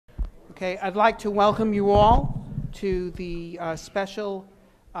Okay, I'd like to welcome you all to the special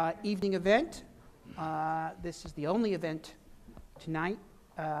evening event. This is the only event tonight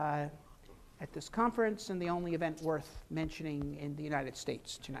at this conference and the only event worth mentioning in the United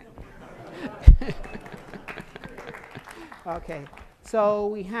States tonight. Okay, so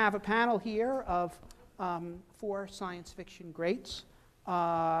we have a panel here of 4 science fiction greats.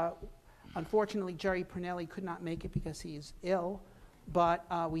 Unfortunately, Jerry Pournelle could not make it because he is ill. But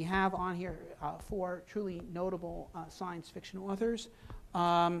we have on here 4 truly notable science fiction authors.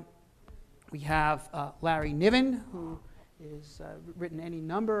 We have Larry Niven, who has written any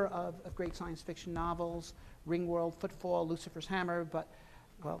number of great science fiction novels, Ringworld, Footfall, Lucifer's Hammer, but,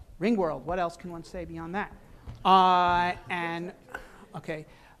 well, Ringworld, what else can one say beyond that? Greg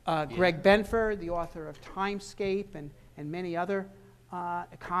Benford, the author of Timescape and many other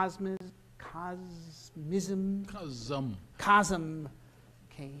Cosm.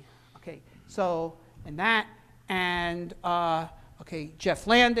 Okay. So, and that, and Geoff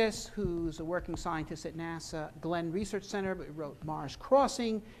Landis, who's a working scientist at NASA Glenn Research Center, but wrote Mars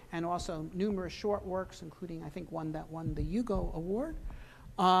Crossing, and also numerous short works, including I think one that won the Hugo Award,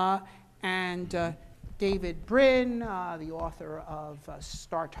 and David Brin, the author of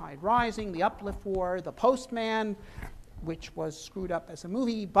Startide Rising, The Uplift War, The Postman, which was screwed up as a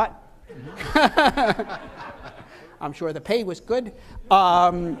movie, but I'm sure the pay was good.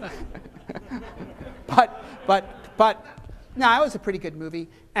 But no, it was a pretty good movie.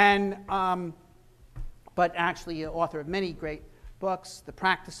 And but actually, author of many great books: The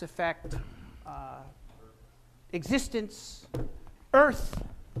Practice Effect, Existence, Earth,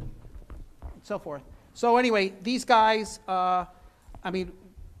 and so forth. So anyway, these guys,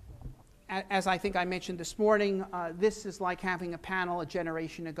 as I think I mentioned this morning, this is like having a panel a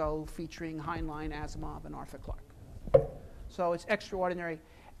generation ago featuring Heinlein, Asimov, and Arthur Clarke. So it's extraordinary.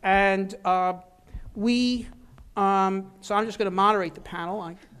 And so I'm just going to moderate the panel.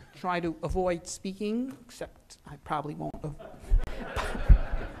 I try to avoid speaking, except I probably won't.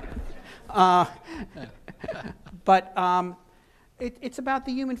 It's about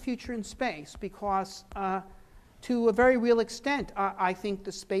the human future in space because to a very real extent, I think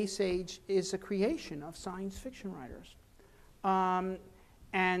the space age is a creation of science fiction writers,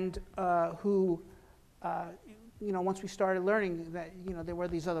 who, once we started learning that, there were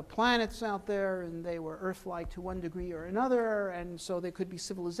these other planets out there, and they were Earth-like to one degree or another, and so there could be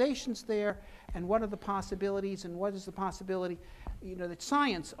civilizations there, and what are the possibilities, and what is the possibility, that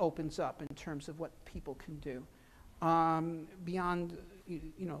science opens up in terms of what people can do beyond,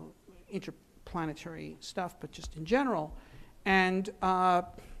 interplanetary stuff, but just in general, and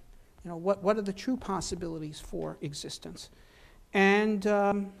what are the true possibilities for existence, and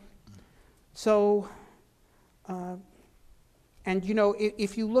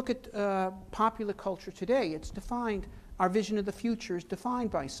if you look at popular culture today, it's defined. Our vision of the future is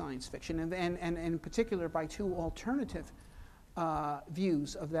defined by science fiction, and in particular by 2 alternative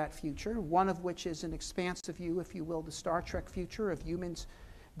views of that future. One of which is an expansive view, if you will, the Star Trek future of humans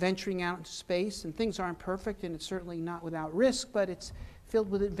venturing out into space, and things aren't perfect, and it's certainly not without risk, but it's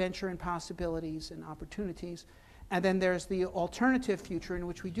filled with adventure and possibilities and opportunities. And then there's the alternative future in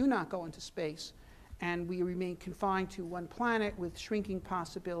which we do not go into space, and we remain confined to one planet with shrinking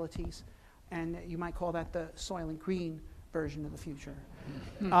possibilities, and you might call that the Soylent Green version of the future.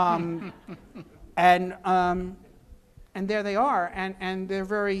 And there they are, and they're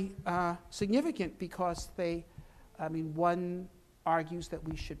very significant because one argues that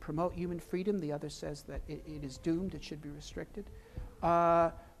we should promote human freedom. The other says that it is doomed, it should be restricted.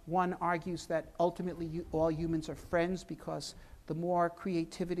 One argues that ultimately all humans are friends because the more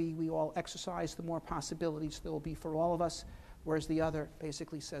creativity we all exercise, the more possibilities there will be for all of us, whereas the other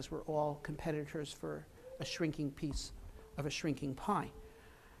basically says we're all competitors for a shrinking piece of a shrinking pie.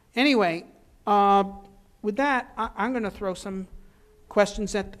 Anyway, with that, I'm going to throw some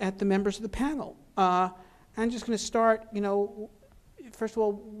questions at the members of the panel. I'm just going to start, first of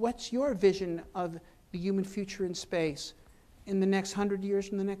all, what's your vision of the human future in space in the next 100 years,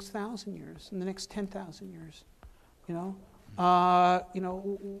 in the next 1,000 years, in the next 10,000 years? Where are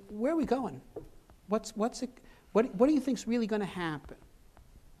we going? What do you think's really going to happen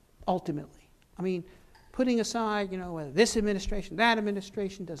ultimately? Putting aside, whether this administration, that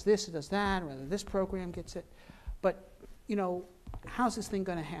administration does this or does that, or whether this program gets it, but how's this thing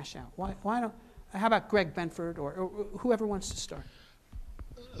going to hash out? How about Greg Benford or whoever wants to start?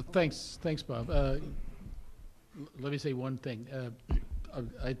 Thanks, Bob. Let me say one thing.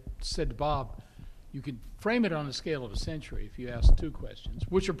 I said to Bob, you could frame it on a scale of a century if you ask 2 questions,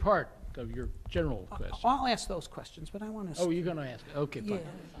 which are part of your general question. I'll ask those questions, but I want to. Oh, you're going to ask? Okay, fine.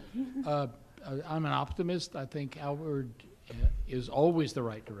 Yeah. I'm an optimist. I think outward is always the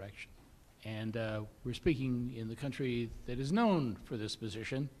right direction. And we're speaking in the country that is known for this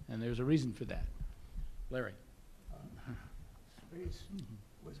position, and there's a reason for that. Larry. Space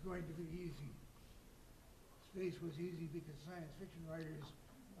was going to be easy. Space was easy because science fiction writers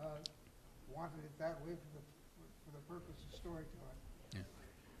wanted it that way for the purpose of storytelling. Yeah.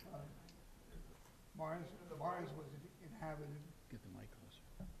 Mars was inhabited. Get the mic closer.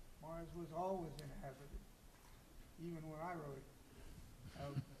 Mars was always inhabited, even when I wrote it,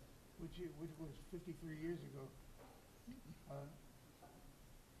 which was 53 years ago.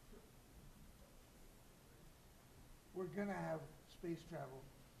 We're gonna have space travel.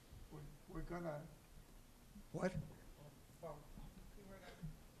 We're gonna. What?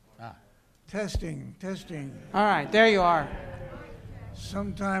 Testing. All right, there you are.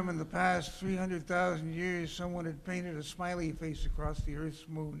 Sometime in the past 300,000 years, someone had painted a smiley face across the Earth's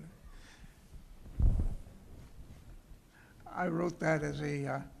moon. I wrote that as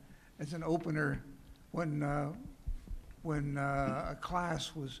an opener when a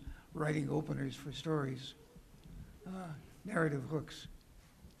class was writing openers for stories, narrative hooks,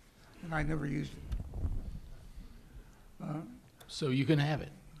 and I never used it. So you can have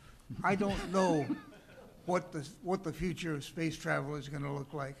it. I don't know what the future of space travel is going to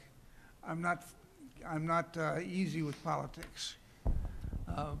look like. I'm not easy with politics,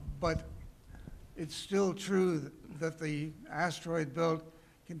 but it's still true that the asteroid belt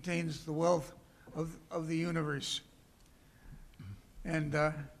contains the wealth of the universe, and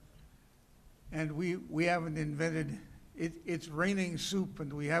we haven't invented it. It's raining soup,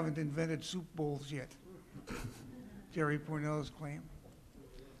 and we haven't invented soup bowls yet. Jerry Pournelle's claim.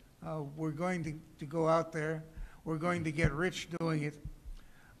 We're going to go out there. We're going to get rich doing it.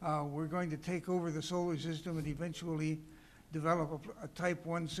 We're going to take over the solar system and eventually develop a Type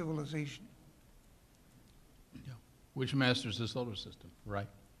 1 civilization. Yeah. Which masters the solar system, right?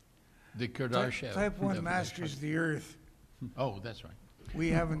 The Kardashev. Type 1 masters the Earth. Oh, that's right. We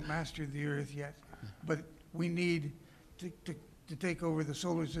haven't mastered the Earth yet, but we need to take over the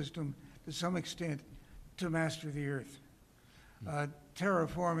solar system to some extent to master the Earth.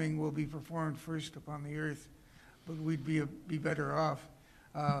 Terraforming will be performed first upon the Earth, but we'd be better off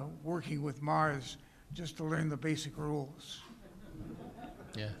working with Mars just to learn the basic rules.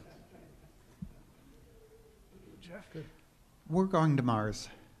 Yeah. Jeff? Good. We're going to Mars.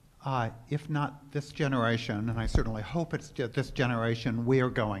 If not this generation, and I certainly hope it's this generation, we are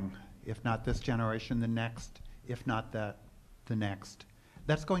going. If not this generation, the next. If not that, the next.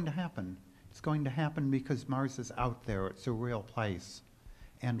 That's going to happen. It's going to happen because Mars is out there. It's a real place.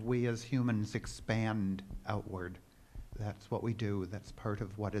 And we as humans expand outward. That's what we do. That's part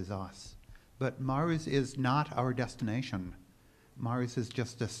of what is us. But Mars is not our destination. Mars is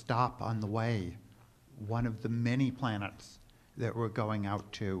just a stop on the way, one of the many planets that we're going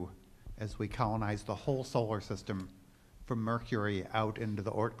out to as we colonize the whole solar system from Mercury out into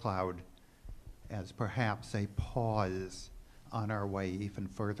the Oort cloud as perhaps a pause on our way even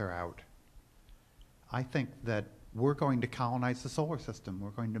further out. I think that we're going to colonize the solar system.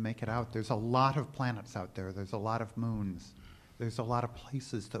 We're going to make it out. There's a lot of planets out there. There's a lot of moons. There's a lot of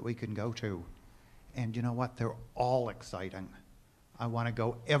places that we can go to. And you know what? They're all exciting. I want to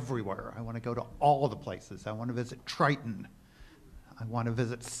go everywhere. I want to go to all the places. I want to visit Triton. I want to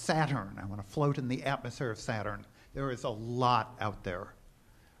visit Saturn. I want to float in the atmosphere of Saturn. There is a lot out there.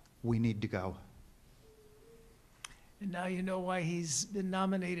 We need to go. And now you know why he's been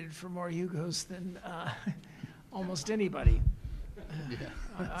nominated for more Hugos than almost anybody. Yeah,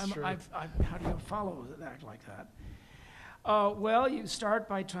 that's true. How do you follow an act like that? Well, you start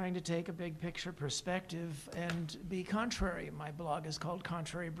by trying to take a big picture perspective and be contrary. My blog is called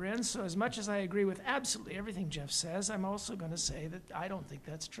Contrary Brin, so as much as I agree with absolutely everything Jeff says, I'm also going to say that I don't think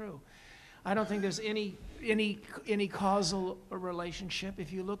that's true. I don't think there's any causal relationship.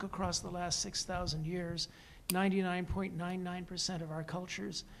 If you look across the last 6,000 years, 99.99% of our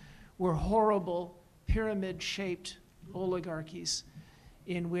cultures were horrible pyramid-shaped oligarchies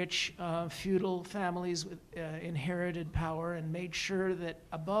in which feudal families inherited power and made sure that,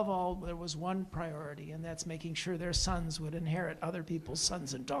 above all, there was one priority, and that's making sure their sons would inherit other people's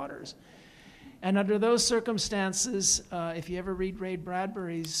sons and daughters. And under those circumstances, if you ever read Ray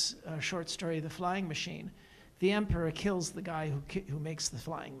Bradbury's short story, The Flying Machine, the emperor kills the guy who makes the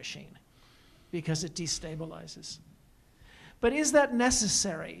flying machine because it destabilizes. But is that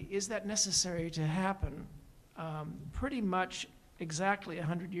necessary? Is that necessary to happen? Pretty much exactly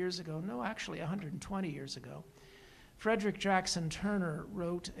 100 years ago, no, actually 120 years ago, Frederick Jackson Turner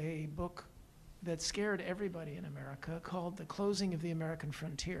wrote a book that scared everybody in America called The Closing of the American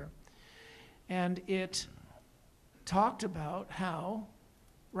Frontier. And it talked about how,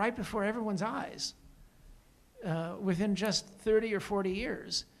 right before everyone's eyes, within just 30 or 40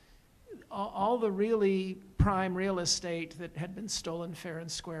 years, all the really prime real estate that had been stolen fair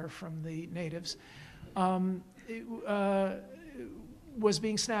and square from the natives was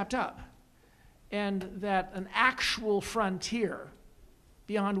being snapped up. And that an actual frontier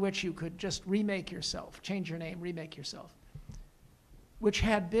beyond which you could just remake yourself, change your name, remake yourself, which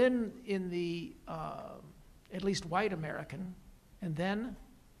had been in the at least white American, and then,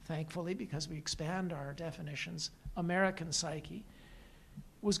 thankfully, because we expand our definitions, American psyche,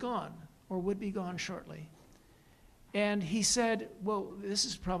 was gone, or would be gone shortly. And he said, well, this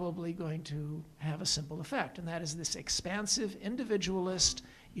is probably going to have a simple effect, and that is this expansive, individualist,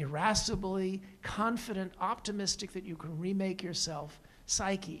 irascibly confident, optimistic that you can remake yourself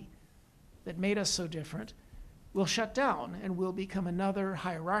psyche that made us so different will shut down, and we'll become another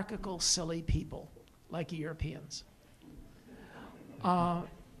hierarchical, silly people like Europeans. But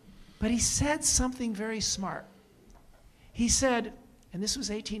he said something very smart. He said, and this was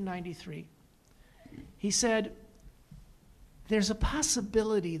 1893, he said, there's a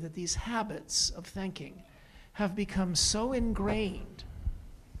possibility that these habits of thinking have become so ingrained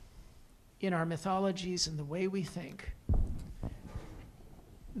in our mythologies and the way we think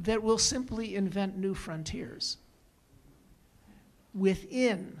that we'll simply invent new frontiers.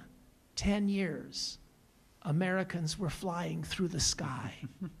 Within 10 years, Americans were flying through the sky.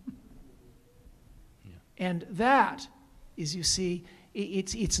 And that is, you see,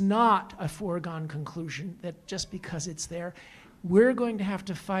 it's not a foregone conclusion that just because it's there, we're going to have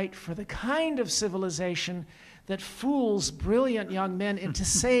to fight for the kind of civilization that fools brilliant young men into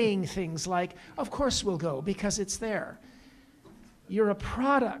saying things like, of course we'll go, because it's there. You're a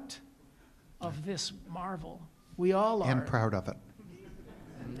product of this marvel. We all are. And proud of it.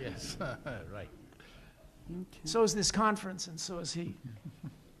 Yes, right. So is this conference, and so is he.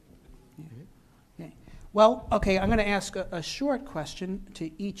 Okay. Well, okay, I'm going to ask a short question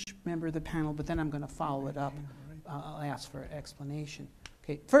to each member of the panel, but then I'm going to follow it up. I'll ask for an explanation.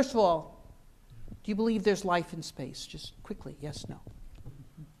 Okay, first of all, do you believe there's life in space? Just quickly, yes,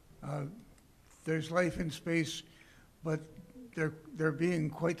 no. There's life in space, but they're being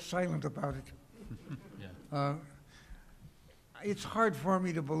quite silent about it. Yeah. It's hard for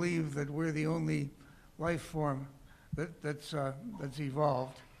me to believe that we're the only life form that's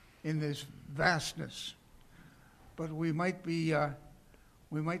evolved in this vastness. But we might be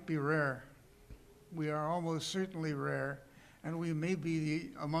rare. We are almost certainly rare, and we may be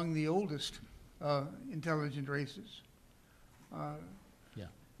among the oldest intelligent races. Yeah.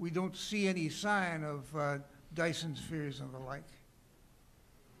 We don't see any sign of Dyson spheres and the like.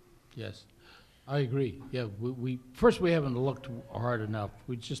 Yes, I agree. Yeah, first we haven't looked hard enough.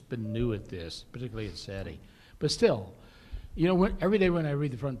 We've just been new at this, particularly at SETI. But still, you know, every day when I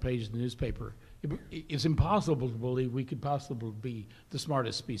read the front page of the newspaper, it's impossible to believe we could possibly be the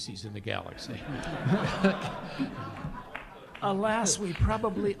smartest species in the galaxy. Alas, we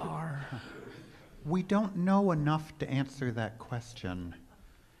probably are. We don't know enough to answer that question.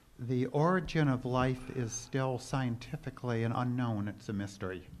 The origin of life is still scientifically an unknown. It's a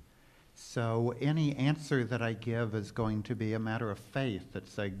mystery. So any answer that I give is going to be a matter of faith.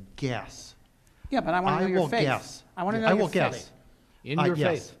 It's a guess. Yeah, but I want to know your faith. Guess. I want to know I your will faith. guess. In your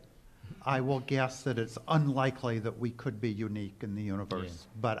yes. faith. I will guess that it's unlikely that we could be unique in the universe.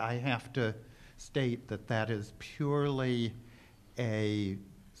 Yeah. But I have to state that that is purely a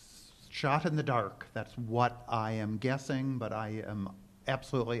shot in the dark. That's what I am guessing, but I am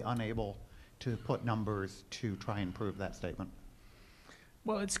absolutely unable to put numbers to try and prove that statement.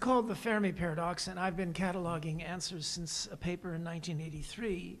 Well, it's called the Fermi paradox, and I've been cataloging answers since a paper in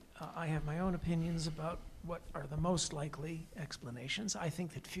 1983. I have my own opinions about what are the most likely explanations. I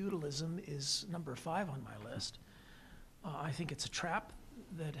think that feudalism is number 5 on my list. I think it's a trap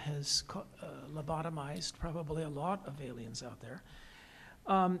that has lobotomized probably a lot of aliens out there.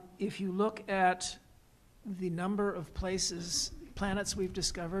 If you look at the number of planets we've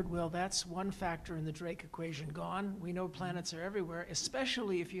discovered, well, that's one factor in the Drake equation gone. We know planets are everywhere,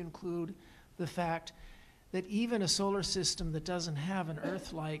 especially if you include the fact that even a solar system that doesn't have an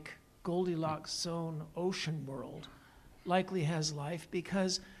Earth-like Goldilocks zone ocean world likely has life,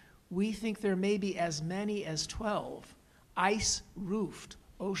 because we think there may be as many as 12 ice-roofed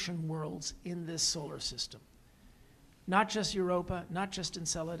ocean worlds in this solar system. Not just Europa, not just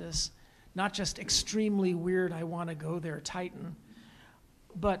Enceladus, not just extremely weird, I want to go there, Titan,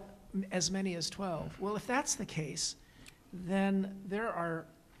 but as many as 12. Well, if that's the case, then there are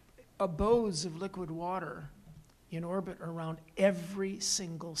abodes of liquid water in orbit around every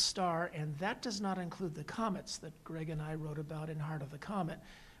single star, and that does not include the comets that Greg and I wrote about in Heart of the Comet,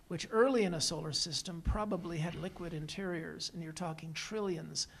 which early in a solar system probably had liquid interiors, and you're talking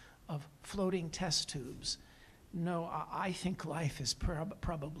trillions of floating test tubes. No, I think life is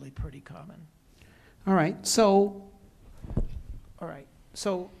probably pretty common. All right, so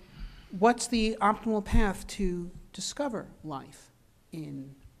what's the optimal path to discover life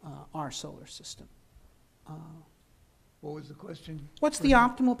in our solar system? What was the question? What's the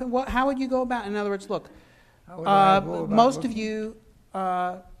optimal path? How would you go about, in other words, look, How would I go about most of looking? you,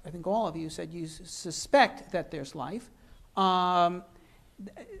 I think all of you said you suspect that there's life. And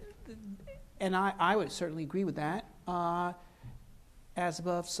I would certainly agree with that. As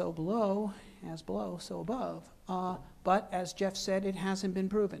above, so below. As below, so above. But as Jeff said, it hasn't been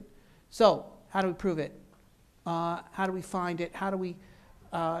proven. So how do we prove it? How do we find it? How do we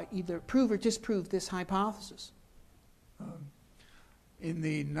either prove or disprove this hypothesis? In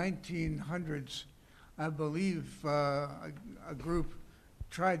the 1900s, I believe a group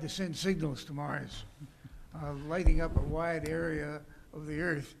tried to send signals to Mars, lighting up a wide area of the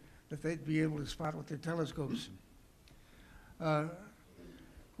Earth that they'd be able to spot with their telescopes.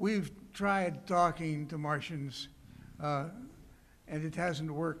 We've tried talking to Martians, and it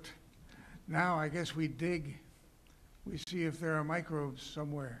hasn't worked. Now I guess we dig. We see if there are microbes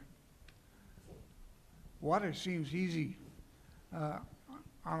somewhere. Water seems easy on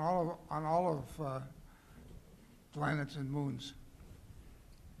all of planets and moons.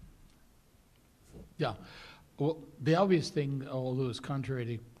 Yeah. Well, the obvious thing, although it's contrary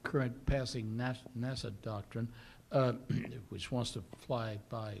to current passing NASA doctrine, which wants to fly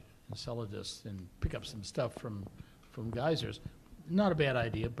by Enceladus and pick up some stuff from geysers, not a bad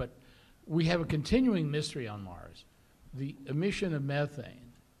idea, but we have a continuing mystery on Mars. The emission of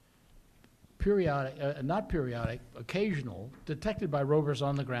methane, periodic, not periodic, occasional, detected by rovers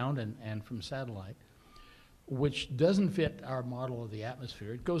on the ground and from satellite, which doesn't fit our model of the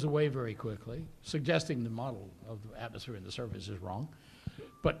atmosphere. It goes away very quickly, suggesting the model of the atmosphere and the surface is wrong.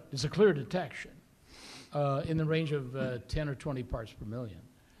 But it's a clear detection in the range of 10 or 20 parts per million.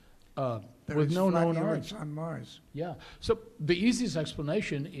 With no known origin on Mars. Yeah. So the easiest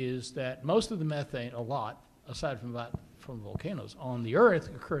explanation is that most of the methane, a lot, aside from volcanoes, on the Earth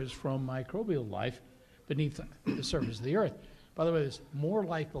occurs from microbial life beneath the surface of the Earth. By the way, there's more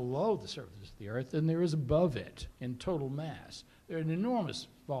life below the surface of the Earth than there is above it in total mass. There's an enormous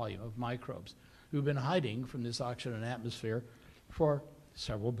volume of microbes who've been hiding from this oxygen atmosphere for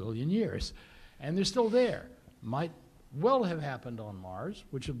several billion years. And they're still there. Might well have happened on Mars,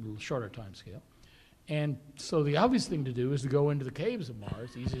 which is a shorter time scale. And so the obvious thing to do is to go into the caves of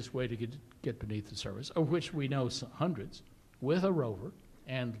Mars, the easiest way to get beneath the surface, of which we know hundreds, with a rover,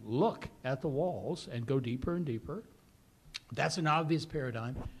 and look at the walls and go deeper and deeper. That's an obvious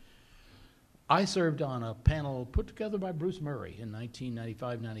paradigm. I served on a panel put together by Bruce Murray in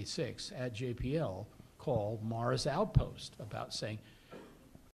 1995-96 at JPL called Mars Outpost, about saying,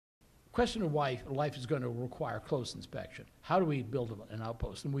 question of why life is going to require close inspection. How do we build an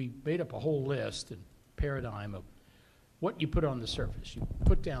outpost? And we made up a whole list and paradigm of what you put on the surface. You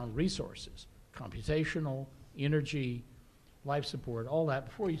put down resources, computational, energy, life support, all that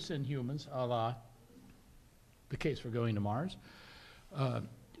before you send humans, a la the case for going to Mars,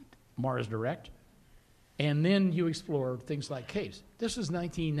 Mars Direct. And then you explore things like caves. This was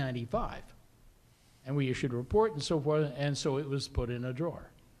 1995. And we issued a report and so forth, and so it was put in a drawer.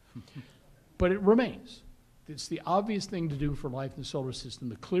 But it remains. It's the obvious thing to do for life in the solar system,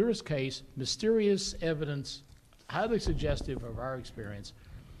 the clearest case, mysterious evidence, highly suggestive of our experience.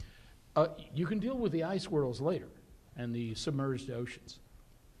 You can deal with the ice worlds later and the submerged oceans.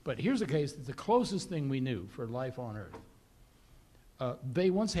 But here's a case that's the closest thing we knew for life on Earth.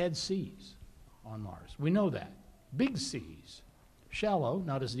 They once had seas on Mars. We know that. Big seas. Shallow,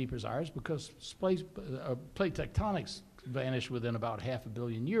 not as deep as ours, because plate tectonics vanished within about 500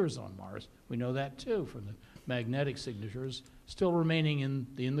 million years on Mars. We know that too from the magnetic signatures still remaining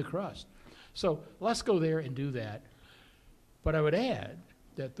in the crust. So let's go there and do that. But I would add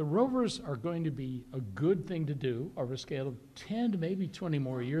that the rovers are going to be a good thing to do over a scale of 10 to maybe 20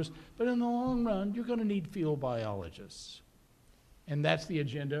 more years, but in the long run, you're going to need field biologists. And that's the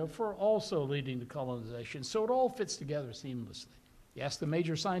agenda for also leading to colonization. So it all fits together seamlessly. You ask the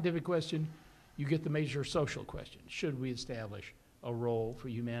major scientific question, you get the major social question. Should we establish a role for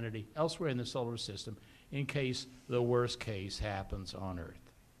humanity elsewhere in the solar system in case the worst case happens on Earth?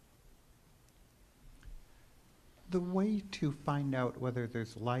 The way to find out whether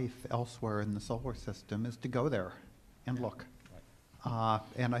there's life elsewhere in the solar system is to go there. and look.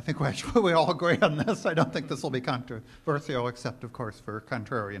 And I think we all agree on this. I don't think this will be controversial, except, of course, for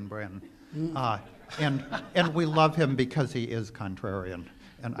contrarian Brin. And we love him because he is contrarian.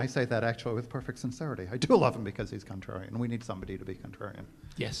 And I say that actually with perfect sincerity. I do love him because he's contrarian. We need somebody to be contrarian.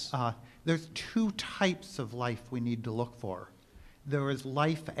 Yes. There's two types of life we need to look for. There is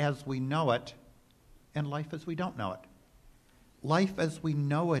life as we know it and life as we don't know it. Life as we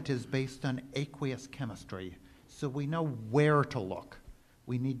know it is based on aqueous chemistry, so we know where to look.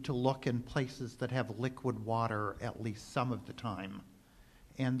 We need to look in places that have liquid water at least some of the time.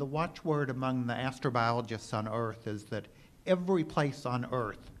 And the watchword among the astrobiologists on Earth is that every place on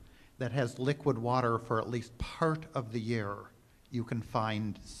Earth that has liquid water for at least part of the year, you can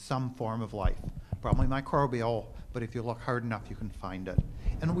find some form of life. Probably microbial, but if you look hard enough, you can find it.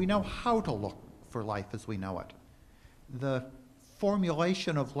 And we know how to look for life as we know it. The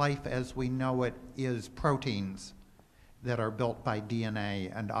formulation of life as we know it is proteins that are built by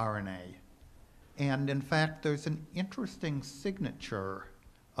DNA and RNA. And in fact, there's an interesting signature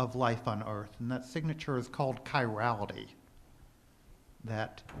of life on Earth, and that signature is called chirality.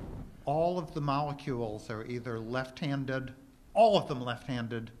 That all of the molecules are either left-handed, all of them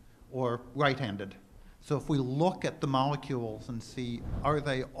left-handed, or right-handed. So if we look at the molecules and see, are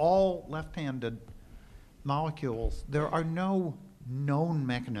they all left-handed molecules, there are no known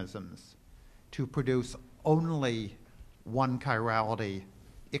mechanisms to produce only one chirality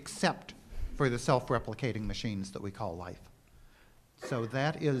except for the self-replicating machines that we call life. So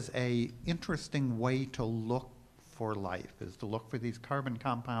that is an interesting way to look for life, is to look for these carbon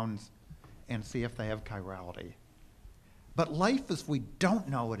compounds and see if they have chirality. But life as we don't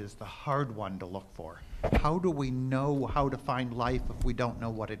know it is the hard one to look for. How do we know how to find life if we don't know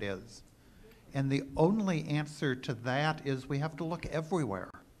what it is? And the only answer to that is we have to look everywhere.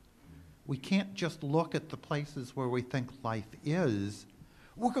 We can't just look at the places where we think life is.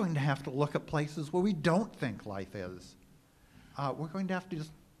 We're going to have to look at places where we don't think life is. We're going to have to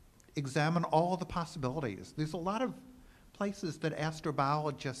just examine all the possibilities. There's a lot of places that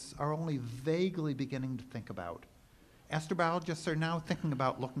astrobiologists are only vaguely beginning to think about. Astrobiologists are now thinking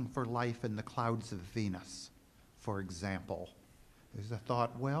about looking for life in the clouds of Venus, for example. There's a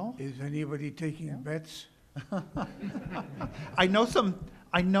thought, well... Is anybody taking bets? I know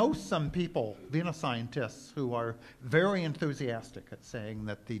some people, Venus scientists, who are very enthusiastic at saying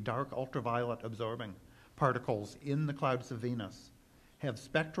that the dark ultraviolet absorbing particles in the clouds of Venus have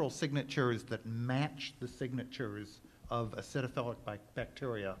spectral signatures that match the signatures of acidophilic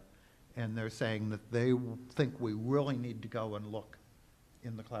bacteria. And they're saying that they think we really need to go and look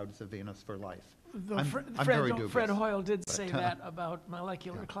in the clouds of Venus for life. I'm very dubious. Fred Hoyle did say that about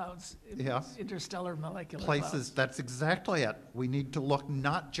molecular clouds, Yes. interstellar molecular Places, clouds. that's exactly it. We need to look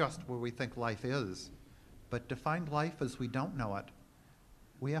not just where we think life is, but to find life as we don't know it,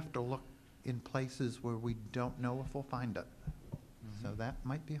 we have to look in places where we don't know if we'll find it. So that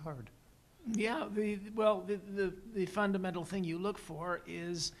might be hard. Yeah, the fundamental thing you look for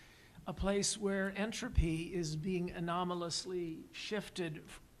is a place where entropy is being anomalously shifted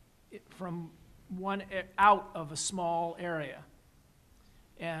from out of a small area.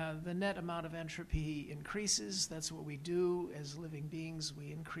 The net amount of entropy increases. That's what we do as living beings.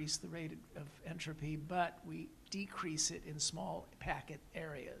 We increase the rate of entropy, but we decrease it in small packet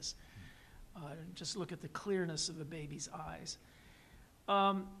areas. Just look at the clearness of a baby's eyes.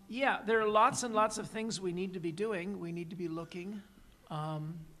 Yeah, there are lots and lots of things we need to be doing. We need to be looking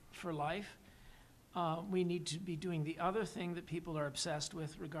for life. We need to be doing the other thing that people are obsessed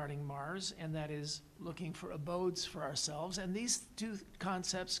with regarding Mars, and that is looking for abodes for ourselves. And these two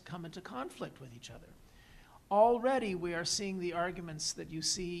concepts come into conflict with each other. Already we are seeing the arguments that you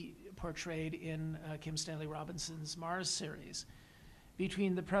see portrayed in Kim Stanley Robinson's Mars series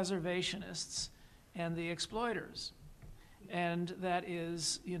between the preservationists and the exploiters. And that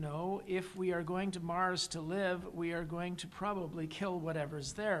is, you know, if we are going to Mars to live, we are going to probably kill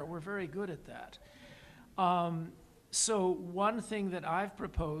whatever's there. We're very good at that. So one thing that I've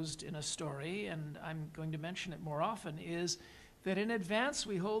proposed in a story, and I'm going to mention it more often, is that in advance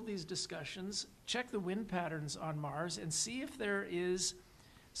we hold these discussions, check the wind patterns on Mars, and see if there is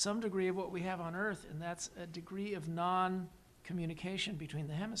some degree of what we have on Earth, and that's a degree of non-communication between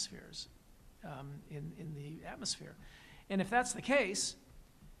the hemispheres in the atmosphere. And if that's the case,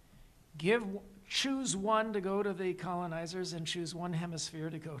 choose one to go to the colonizers and choose one hemisphere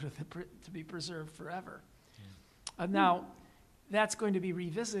to go to be preserved forever. Now, that's going to be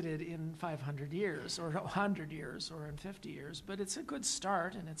revisited in 500 years or 100 years or in 50 years, but it's a good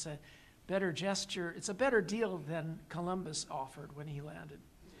start and it's a better gesture. It's a better deal than Columbus offered when he landed.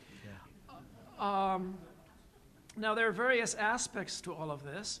 Now, there are various aspects to all of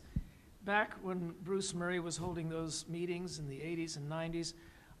this. Back when Bruce Murray was holding those meetings in the 80s and 90s,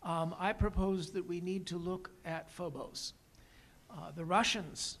 I proposed that we need to look at Phobos. The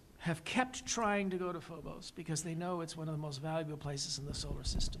Russians have kept trying to go to Phobos because they know it's one of the most valuable places in the solar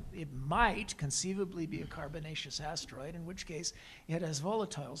system. It might conceivably be a carbonaceous asteroid, in which case it has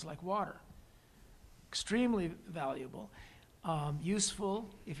volatiles like water. Extremely valuable,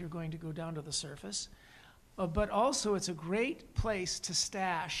 useful if you're going to go down to the surface, but also it's a great place to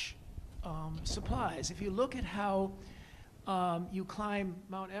stash supplies. If you look at how you climb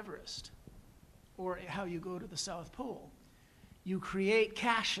Mount Everest or how you go to the South Pole, you create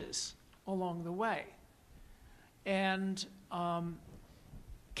caches along the way. And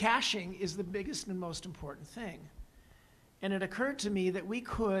caching is the biggest and most important thing. And it occurred to me that we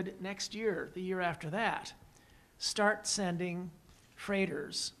could, next year, the year after that, start sending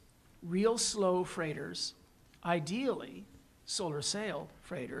freighters, real slow freighters, ideally solar sail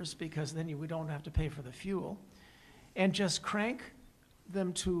freighters, because then we don't have to pay for the fuel, and just crank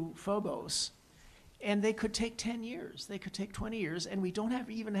them to Phobos. And they could take 10 years, they could take 20 years, and we don't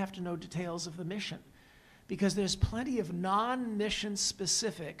even have to know details of the mission, because there's plenty of non-mission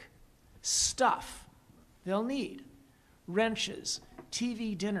specific stuff they'll need. Wrenches,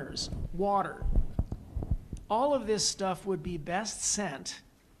 TV dinners, water. All of this stuff would be best sent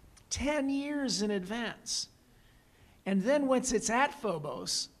 10 years in advance. And then once it's at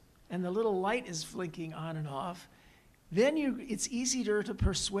Phobos, and the little light is blinking on and off, then it's easier to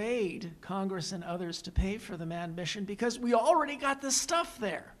persuade Congress and others to pay for the manned mission because we already got the stuff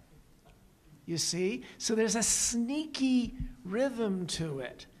there. You see? So there's a sneaky rhythm to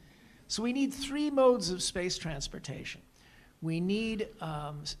it. So we need 3 modes of space transportation. We need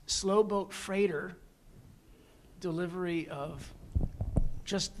slow boat freighter delivery of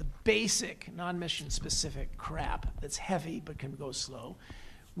just the basic non-mission specific crap that's heavy but can go slow.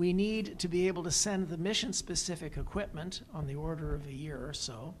 We need to be able to send the mission-specific equipment on the order of a year or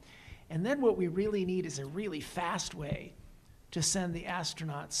so. And then what we really need is a really fast way to send the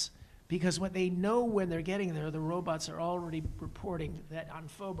astronauts, because what they know when they're getting there, the robots are already reporting that on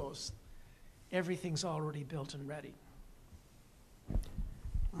Phobos, everything's already built and ready.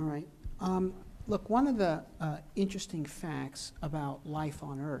 All right. Look, one of the interesting facts about life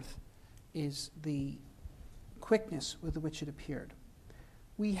on Earth is the quickness with which it appeared.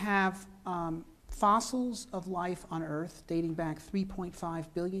 We have fossils of life on Earth dating back 3.5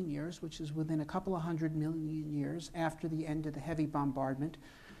 billion years, which is within a couple of 100 million years after the end of the heavy bombardment,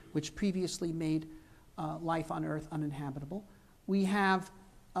 which previously made life on Earth uninhabitable. We have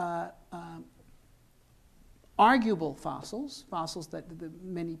arguable fossils that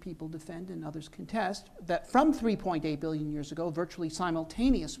many people defend and others contest, that from 3.8 billion years ago, virtually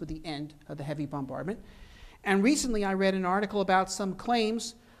simultaneous with the end of the heavy bombardment. And recently I read an article about some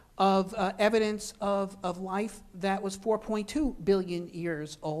claims of evidence of life that was 4.2 billion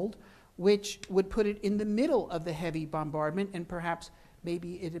years old, which would put it in the middle of the heavy bombardment, and perhaps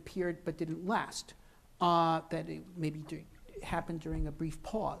maybe it appeared but didn't last, that it maybe happened during a brief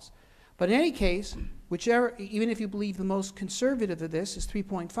pause. But in any case, whichever, even if you believe the most conservative of this is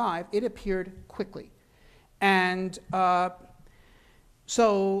 3.5, it appeared quickly. And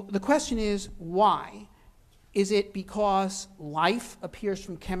so the question is, why? Is it because life appears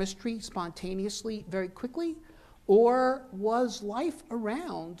from chemistry spontaneously very quickly? Or was life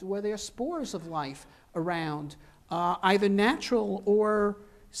around? Were there spores of life around, either natural or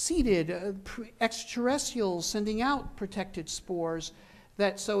seeded, extraterrestrials sending out protected spores,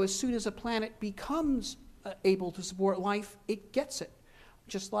 that so as soon as a planet becomes able to support life, it gets it.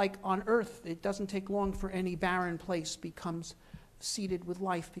 Just like on Earth, it doesn't take long for any barren place becomes seeded with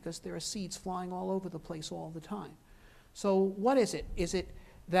life because there are seeds flying all over the place all the time. So what is it? Is it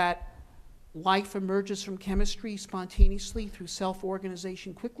that life emerges from chemistry spontaneously through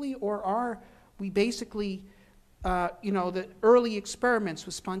self-organization quickly, or are we basically, the early experiments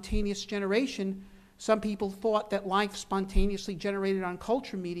with spontaneous generation, some people thought that life spontaneously generated on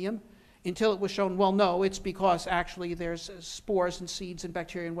culture medium until it was shown, well, no, it's because actually there's spores and seeds and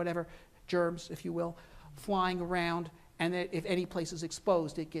bacteria and whatever, germs, if you will, flying around, and that if any place is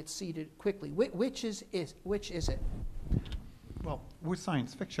exposed, it gets seeded quickly. Which is it? Well, we're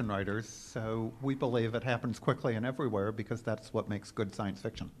science fiction writers, so we believe it happens quickly and everywhere because that's what makes good science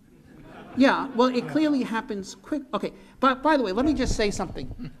fiction. Yeah, well, it clearly happens quick. Okay, but by the way, let me just say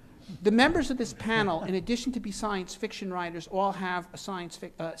something. The members of this panel, in addition to be science fiction writers, all have a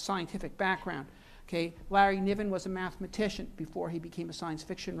scientific background. Okay, Larry Niven was a mathematician before he became a science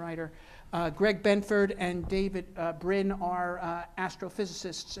fiction writer. Greg Benford and David Brin are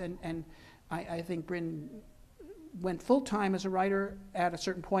astrophysicists, and I think Brin went full-time as a writer at a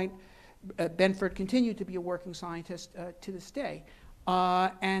certain point. Benford continued to be a working scientist to this day.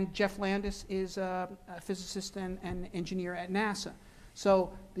 And Geoff Landis is a physicist and engineer at NASA.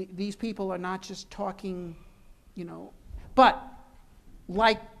 So these people are not just talking, but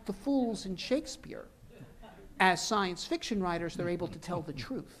like the fools in Shakespeare, as science fiction writers, they're able to tell the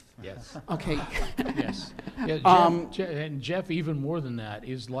truth. Yes. Okay. Yes. Yeah, and Jeff, even more than that,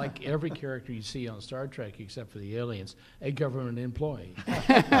 is like every character you see on Star Trek, except for the aliens, a government employee.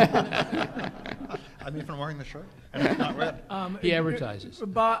 I'm even wearing the shirt, and it's not red. He advertises.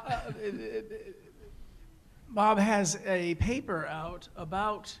 Bob has a paper out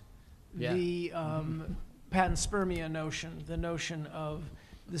about Yeah. the panspermia notion, the notion of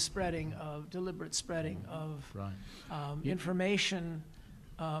the spreading of, deliberate spreading of Right. information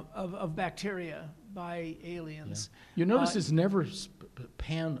of bacteria by aliens. You notice it's never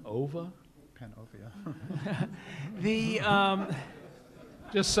pan-ova? Panovia. The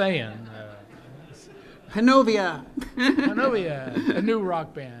Just saying. Hanovia. Hanovia, a new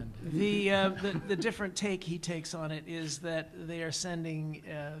rock band. the different take he takes on it is that they are sending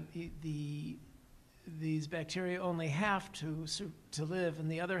these bacteria only half to live, and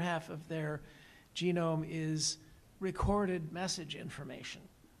the other half of their genome is recorded message information.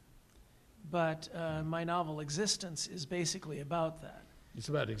 But my novel Existence is basically about that. It's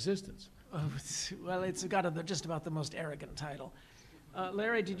about existence. Well, it's got just about the most arrogant title.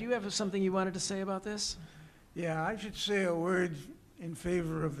 Larry, did you have something you wanted to say about this? Yeah, I should say a word in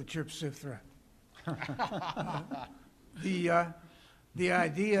favor of the Chirpsifthra. The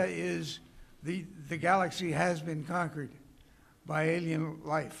idea is the galaxy has been conquered by alien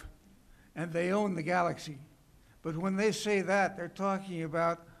life, and they own the galaxy. But when they say that, they're talking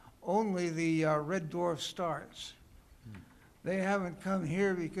about only the red dwarf stars. They haven't come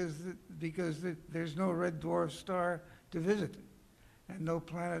here because there's no red dwarf star to visit, and no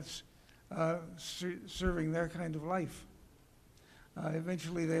planets serving their kind of life.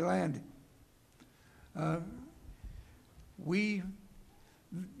 Eventually they land.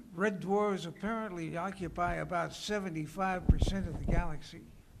 Red dwarfs apparently occupy about 75% of the galaxy.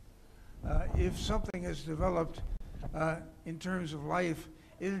 If something has developed in terms of life,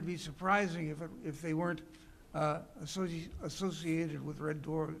 it would be surprising if they weren't associated with red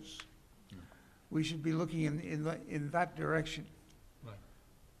dwarfs. We should be looking in that direction. Right.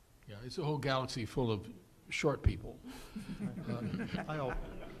 Yeah, it's a whole galaxy full of short people. I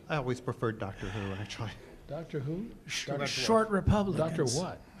always preferred Doctor Who, actually. Doctor Who? Short Republicans. Doctor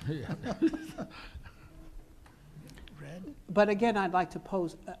what? Red? But again, I'd like to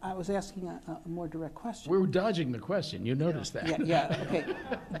pose, I was asking a more direct question. We were dodging the question. You noticed that. Yeah, okay.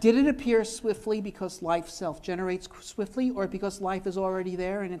 Did it appear swiftly because life self-generates swiftly, or because life is already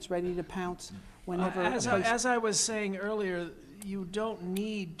there and it's ready to pounce whenever? As I was saying earlier, you don't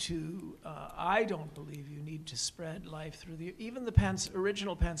need to, I don't believe you need to spread life through even the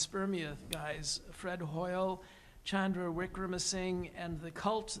original panspermia guys, Fred Hoyle, Chandra Wickramasinghe, and the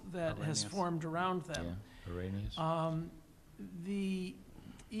cult that has formed around them. Yeah, Arrhenius.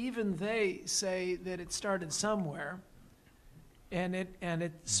 Even they say that it started somewhere, and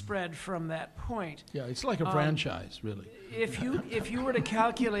it spread from that point. Yeah, it's like a franchise, really. If you were to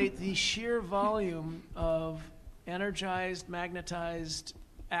calculate the sheer volume of energized, magnetized,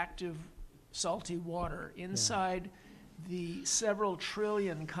 active, salty water inside the several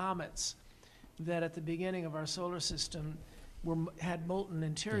trillion comets that at the beginning of our solar system had molten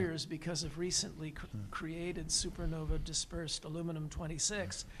interiors because of recently created supernova dispersed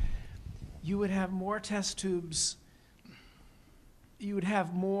aluminum-26, you would have more test tubes, you would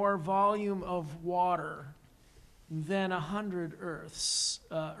have more volume of water than 100 Earths.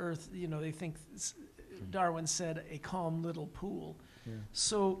 Earth, they think Darwin said a calm little pool. Yeah.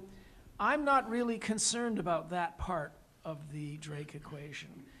 So I'm not really concerned about that part of the Drake equation.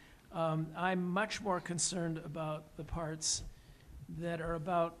 I'm much more concerned about the parts that are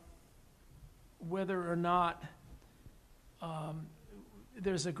about whether or not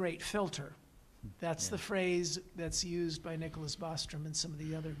there's a great filter. That's the phrase that's used by Nicholas Bostrom and some of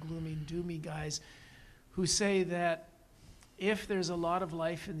the other gloomy, doomy guys who say that if there's a lot of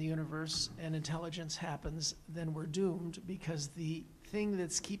life in the universe and intelligence happens, then we're doomed, because the thing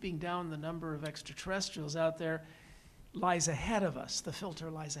that's keeping down the number of extraterrestrials out there lies ahead of us. The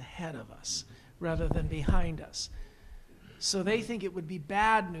filter lies ahead of us rather than behind us. So they think it would be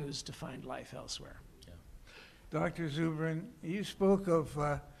bad news to find life elsewhere. Yeah. Dr. Zubrin, you spoke of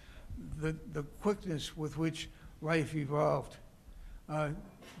the quickness with which life evolved.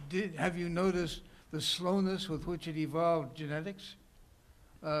 Have you noticed the slowness with which it evolved genetics?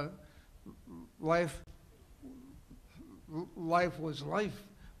 Life life was life,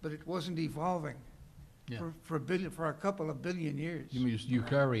 but it wasn't evolving Yeah. for a couple of billion years. You mean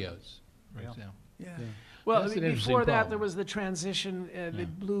eukaryotes, for Yeah. example. Yeah. Yeah. Well, That's an interesting before that, problem. there was the transition. The Yeah.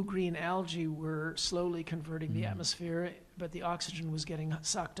 blue-green algae were slowly converting the Mhm. atmosphere, but the oxygen was getting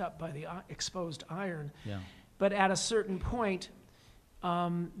sucked up by the exposed iron. Yeah. But at a certain point,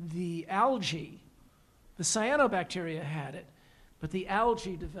 the algae, the cyanobacteria had it, but the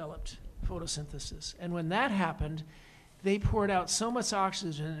algae developed photosynthesis. And when that happened, they poured out so much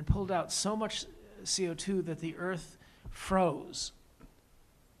oxygen and pulled out so much CO2 that the Earth froze.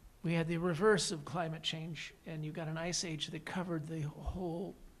 We had the reverse of climate change, and you got an ice age that covered the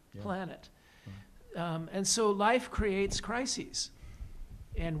whole Yeah. planet. And so life creates crises.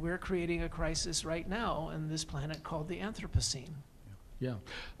 And we're creating a crisis right now on this planet called the Anthropocene. Yeah.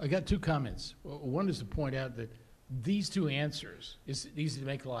 I got two comments. One is to point out that these two answers, is it easy to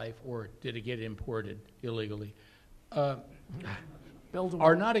make life or did it get imported illegally, Build a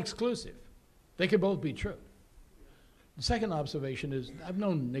are wall. not exclusive. They could both be true. The second observation is, I've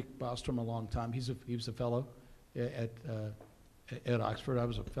known Nick Bostrom a long time. He was a fellow at Oxford. I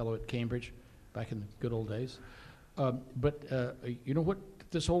was a fellow at Cambridge back in the good old days. But you know what?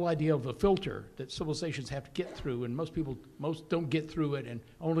 This whole idea of a filter that civilizations have to get through, and most don't get through it, and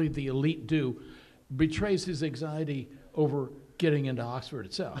only the elite do, betrays his anxiety over getting into Oxford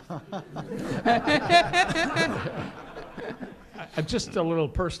itself. Just a little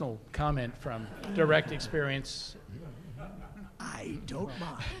personal comment from direct experience. I don't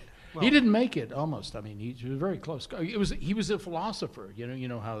mind. He didn't make it, almost. I mean, he was very close. He was a philosopher. You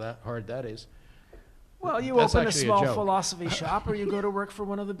know how hard that is. Well, you That's open a actually a small joke. philosophy shop, or you go to work for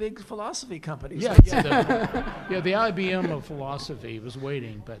one of the big philosophy companies. Yeah, the IBM of philosophy was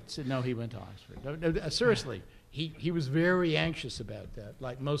waiting, but said no, he went to Oxford. No, seriously, he was very anxious about that,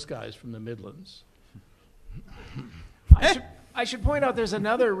 like most guys from the Midlands. I should point out there's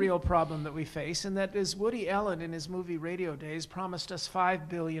another real problem that we face, and that is Woody Allen in his movie Radio Days promised us 5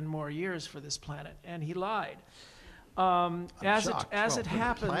 billion more years for this planet, and he lied. As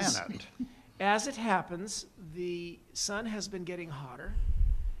it happens, the sun has been getting hotter,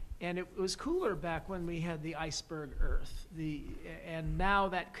 and it was cooler back when we had the iceberg Earth. And now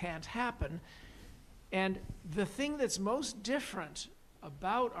that can't happen. And the thing that's most different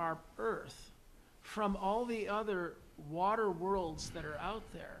about our Earth from all the other water worlds that are out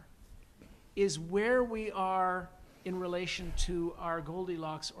there is where we are in relation to our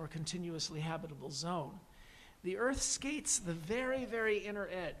Goldilocks or continuously habitable zone. The Earth skates the very, very inner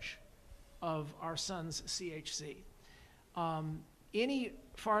edge of our sun's CHC. Any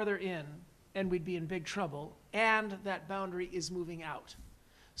farther in, and we'd be in big trouble, and that boundary is moving out.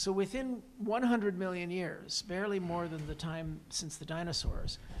 So within 100 million years, barely more than the time since the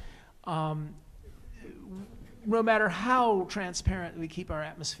dinosaurs, no matter how transparent we keep our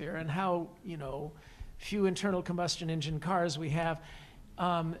atmosphere and how, few internal combustion engine cars we have,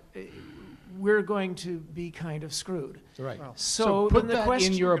 we're going to be kind of screwed. Right. So put then the that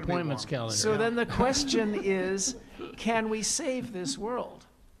question, in your gonna be appointments wrong. calendar. so then the question is, can we save this world?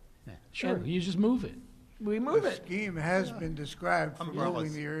 Yeah, sure, and- you just move it. We move The it. scheme has been described for Umbrellas.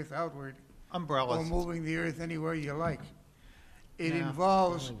 moving the Earth outward, or Umbrellas. moving the Earth anywhere you like. It Yeah.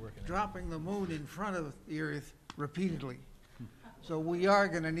 involves Only working. dropping the moon in front of the Earth repeatedly. So we are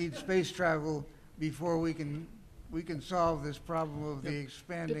going to need space travel before we can solve this problem of the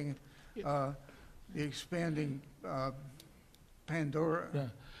expanding Pandora. Yeah.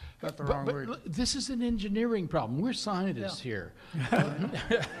 Got the But- wrong but word. look, this is an engineering problem. We're scientists here.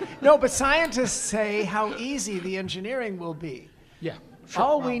 No, but scientists say how easy the engineering will be. Yeah.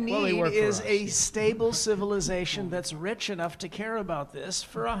 All we Well, they need work for is us. a stable civilization that's rich enough to care about this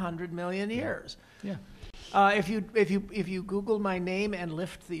for 100 million years. Yeah. If you Google my name and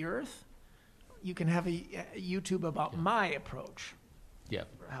lift the Earth, you can have a YouTube about my approach Yeah.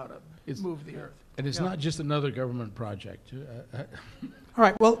 for how to It's- move the Earth. And it's not just another government project. All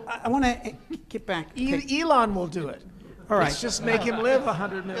right, well, I want to get back. Okay. Elon will do it. All right. Let's just make him live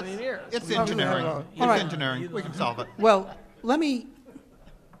 100 million years. It's We probably have engineering. a- It's All right. engineering. We can solve it. Well, let me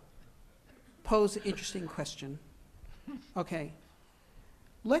pose an interesting question. Okay.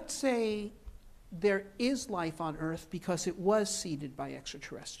 Let's say there is life on Earth because it was seeded by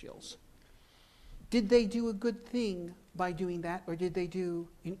extraterrestrials. Did they do a good thing by doing that, or did they do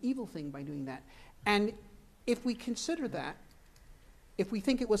an evil thing by doing that? And if we consider that, if we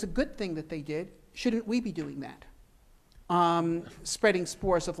think it was a good thing that they did, shouldn't we be doing that? Spreading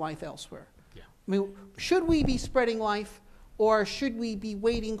spores of life elsewhere. Yeah. I mean, should we be spreading life, or should we be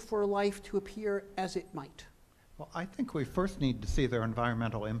waiting for life to appear as it might? Well, I think we first need to see their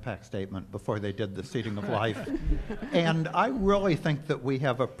environmental impact statement before they did the seeding of life. And I really think that we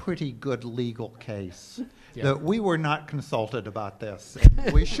have a pretty good legal case, that we were not consulted about this.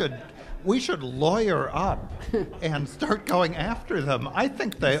 We should lawyer up and start going after them. I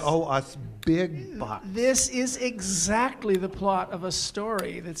think they owe us big bucks. This is exactly the plot of a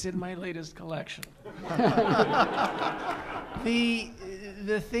story that's in my latest collection.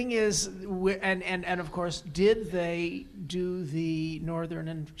 The thing is, and of course, did they do the northern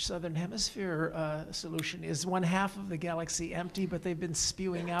and southern hemisphere solution? Is one half of the galaxy empty, but they've been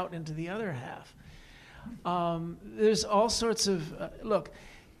spewing out into the other half? There's all sorts of, look,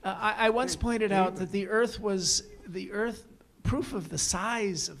 I once pointed out that the Earth, proof of the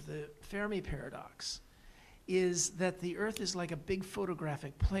size of the Fermi paradox is that the Earth is like a big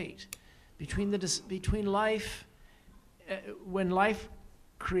photographic plate. Between life, when life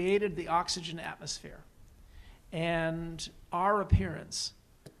created the oxygen atmosphere and our appearance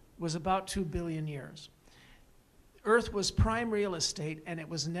was about 2 billion years. Earth was prime real estate and it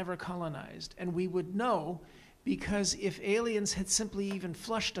was never colonized. And we would know because if aliens had simply even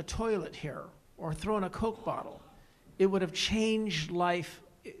flushed a toilet here or thrown a Coke bottle, it would have changed life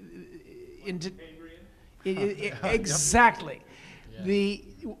into... Exactly. Yeah.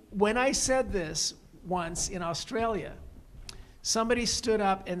 When I said this once in Australia, somebody stood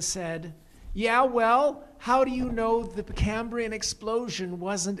up and said, yeah, well, how do you know the Cambrian explosion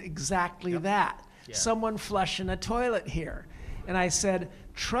wasn't exactly that? Yeah. Someone flushing a toilet here. And I said,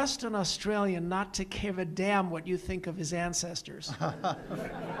 trust an Australian not to give a damn what you think of his ancestors. Yeah.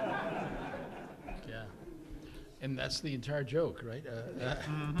 And that's the entire joke, right? Yeah.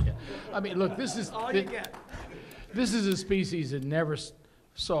 I mean, look, this is all you get. This is a species that never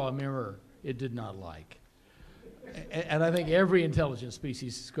saw a mirror it did not like. And I think every intelligent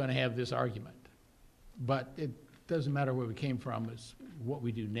species is going to have this argument. But it doesn't matter where we came from, it's what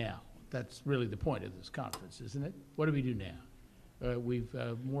we do now. That's really the point of this conference, isn't it? What do we do now? We've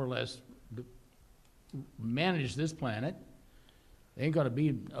more or less managed this planet. There ain't going to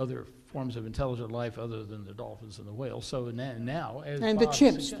be other forms of intelligent life other than the dolphins and the whales. So now, as and Bob the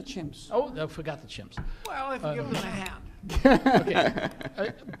chimps, suggested, the chimps. Oh, I forgot the chimps. Well, if you give them a hand. Okay.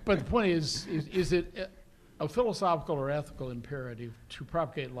 But the point is it a philosophical or ethical imperative to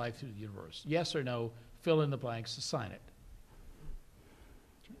propagate life through the universe? Yes or no? Fill in the blanks, assign it.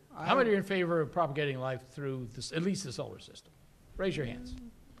 How many are in favor of propagating life through this, at least the solar system? Raise your hands.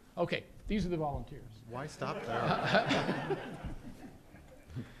 Okay, these are the volunteers. Why stop there?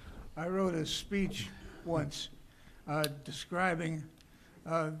 I wrote a speech once describing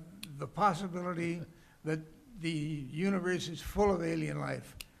the possibility that the universe is full of alien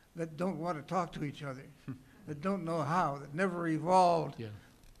life that don't want to talk to each other, that don't know how, that never evolved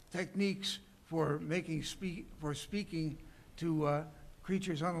techniques for speaking to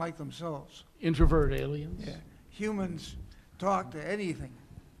creatures unlike themselves. Introvert aliens? Yeah. Humans talk to anything.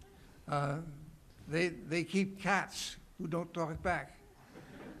 They keep cats who don't talk back.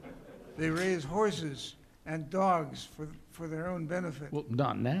 They raise horses and dogs for their own benefit. Well,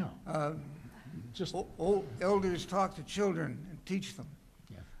 not now. Just old elders talk to children and teach them.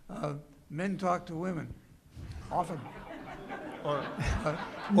 Yeah. Men talk to women, often.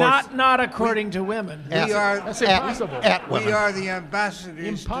 Not according to women. That's impossible. We are the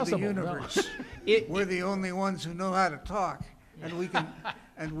ambassadors to the universe. No. We're the only ones who know how to talk, and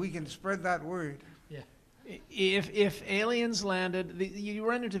we can spread that word. Yeah. If aliens landed, you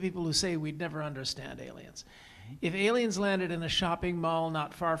run into people who say we'd never understand aliens. If aliens landed in a shopping mall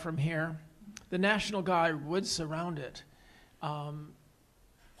not far from here, the National Guard would surround it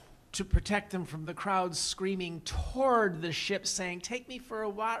to protect them from the crowds screaming toward the ship saying, take me for a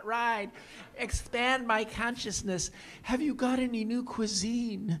ride, expand my consciousness, have you got any new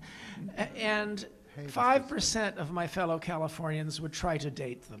cuisine? And 5% of my fellow Californians would try to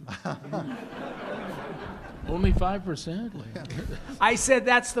date them. Only 5%? I said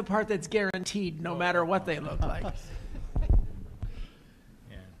that's the part that's guaranteed no matter what they look like.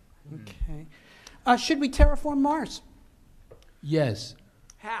 Yeah. Okay. Should we terraform Mars? Yes.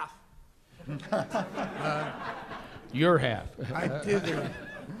 Half. Your half.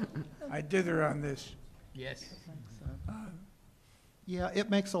 I dither on this. Yes. Yeah, it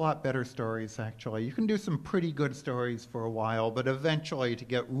makes a lot better stories, actually. You can do some pretty good stories for a while, but eventually, to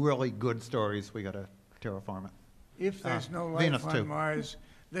get really good stories, we got to terraform it. If there's no life Venus on too. Mars,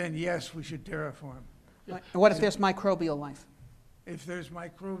 then yes, we should terraform. What if there's microbial life? If there's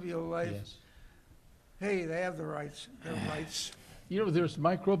microbial life, Yes. hey, they have the rights. Their rights. You know, there's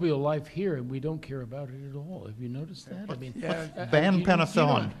microbial life here, and we don't care about it at all. Have you noticed that? I mean, Yeah. Ban do you know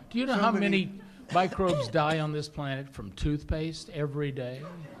penicillin. how many Microbes die on this planet from toothpaste every day.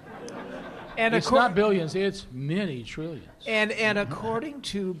 And It's not billions, it's many trillions. And according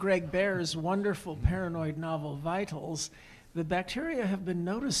to Greg Bear's wonderful paranoid novel Vitals, the bacteria have been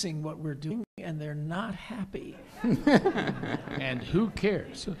noticing what we're doing, and they're not happy. And who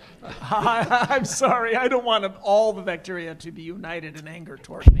cares? I'm sorry, I don't want all the bacteria to be united in anger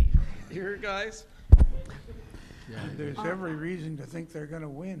toward me. Here, guys. There's every reason to think they're going to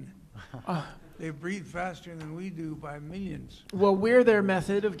win. They breathe faster than we do by millions. Well, we're their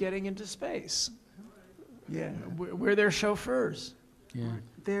method of getting into space. Yeah. We're their chauffeurs. Yeah.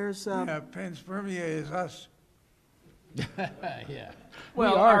 There's, Panspermia is us. Yeah.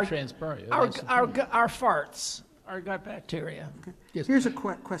 Well, we are our- transparent. Our, That's the our, point. gu- our farts, our gut bacteria. Yes. here's a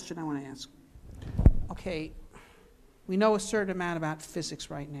question I want to ask. Okay, we know a certain amount about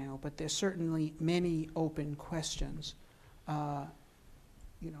physics right now, but there's certainly many open questions.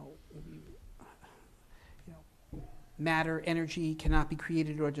 You know, matter, energy cannot be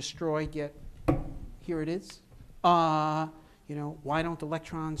created or destroyed, yet here it is. You know, why don't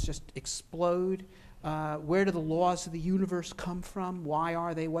electrons just explode? Where do the laws of the universe come from? Why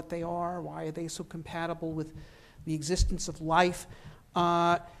are they what they are? Why are they so compatible with the existence of life?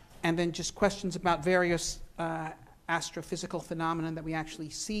 And then just questions about various astrophysical phenomena that we actually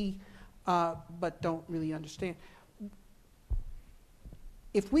see but don't really understand.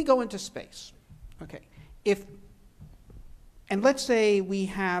 If we go into space, okay, and let's say we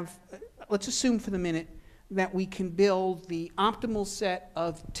have, let's assume for the minute that we can build the optimal set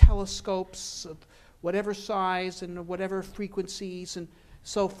of telescopes of whatever size and whatever frequencies and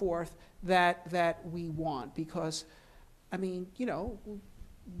so forth that we want. Because, I mean, you know,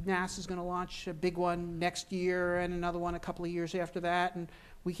 NASA's going to launch a big one next year and another one a couple of years after that, and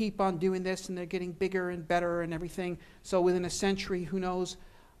we keep on doing this, and they're getting bigger and better and everything. So within a century, who knows,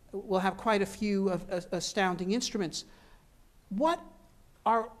 we'll have quite a few of astounding instruments. What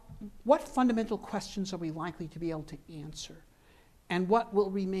fundamental questions are we likely to be able to answer, and what will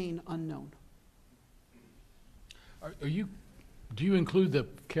remain unknown? Do you include the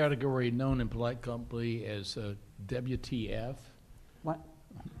category known in polite company as WTF? What?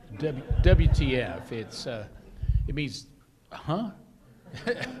 WTF. It means, huh?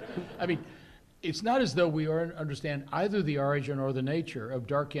 I mean, it's not as though we understand either the origin or the nature of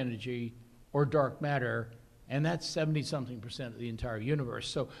dark energy or dark matter, and that's 70-something% of the entire universe.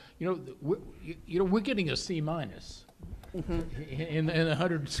 So, we're getting a C minus in the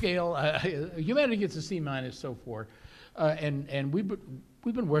 100 scale. Humanity gets a C minus, so forth, and we've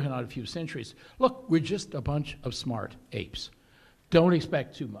been working on it a few centuries. Look, we're just a bunch of smart apes. Don't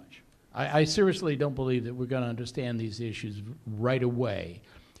expect too much. I seriously don't believe that we're going to understand these issues right away,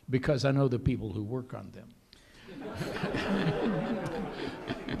 because I know the people who work on them.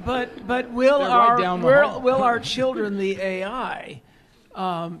 But will right our children, the AI?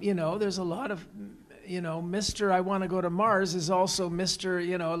 There's a lot of, Mr. I want to go to Mars is also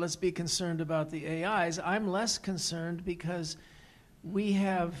Mr. Let's be concerned about the AIs. I'm less concerned because we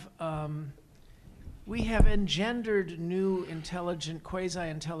have engendered new intelligent,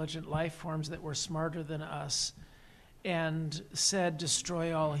 quasi-intelligent life forms that were smarter than us and said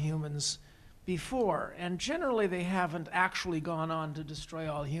destroy all humans before. And generally they haven't actually gone on to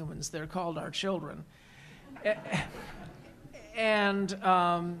destroy all humans. They're called our children. And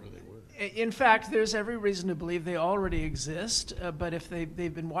in fact, there's every reason to believe they already exist, but if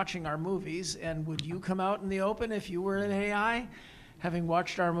they've been watching our movies, and would you come out in the open if you were an AI, having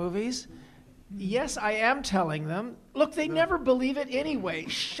watched our movies? Yes, I am telling them. Look, they never believe it anyway.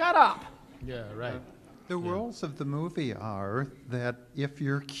 Shut up. Yeah, right. The rules of the movie are that if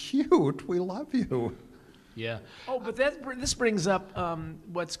you're cute, we love you. Yeah. Oh, but this brings up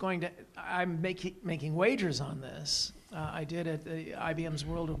what's going to. I'm making wagers on this. I did at IBM's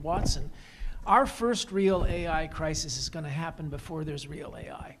World of Watson. Our first real AI crisis is going to happen before there's real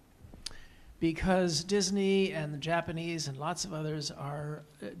AI, because Disney and the Japanese and lots of others are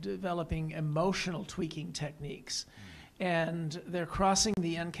developing emotional tweaking techniques. And they're crossing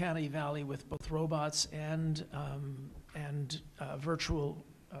the uncanny valley with both robots and virtual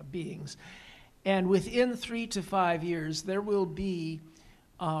beings. And within 3 to 5 years, there will be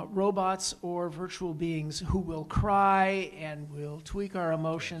robots or virtual beings who will cry and will tweak our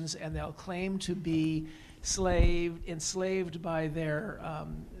emotions, and they'll claim to be enslaved by their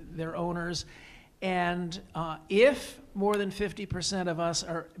owners. And if more than 50% of us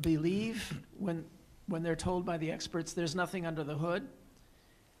believe when they're told by the experts there's nothing under the hood,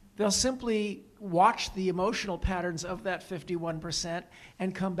 they'll simply watch the emotional patterns of that 51%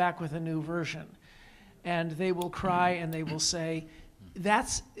 and come back with a new version. And they will cry and they will say,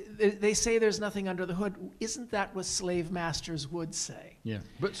 they say there's nothing under the hood. Isn't that what slave masters would say? Yeah.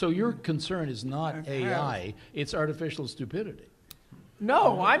 But so your concern is not And AI, it's artificial stupidity.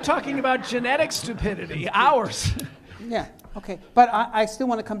 No, I'm talking about genetic stupidity, ours. Yeah, okay. But I still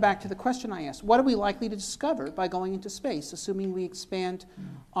want to come back to the question I asked. What are we likely to discover by going into space, assuming we expand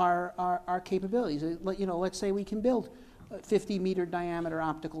our capabilities? You know, let's say we can build 50-meter diameter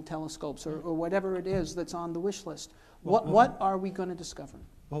optical telescopes or whatever it is that's on the wish list. What are we going to discover?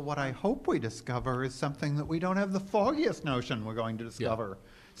 Well, what I hope we discover is something that we don't have the foggiest notion we're going to discover.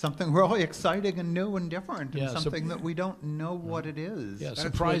 Something really exciting and new and different, and Yeah, something that we don't know what it is. Yeah, That's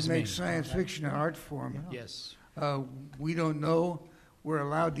surprise what me. makes science fiction an art form. Yes. We don't know. We're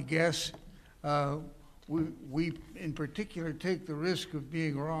allowed to guess. We, in particular, take the risk of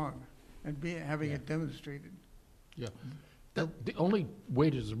being wrong and having it demonstrated. Yeah. The only way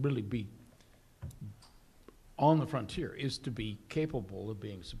to really be on the frontier is to be capable of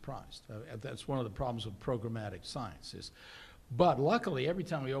being surprised. That's one of the problems with programmatic science. But luckily, every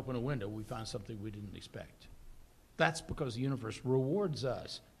time we open a window, we find something we didn't expect. That's because the universe rewards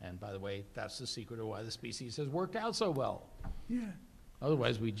us. And by the way, that's the secret of why the species has worked out so well. Yeah.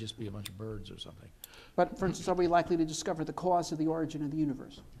 Otherwise, we'd just be a bunch of birds or something. But for instance, are we likely to discover the cause of the origin of the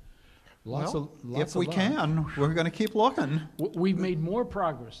universe? If we can, we're going to keep looking. We've made more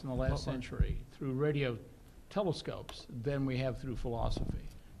progress in the last century through radio telescopes than we have through philosophy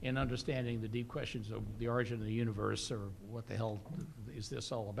in understanding the deep questions of the origin of the universe, or what the hell is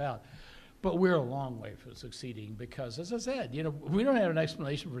this all about. But we're a long way from succeeding because, as I said, you know, we don't have an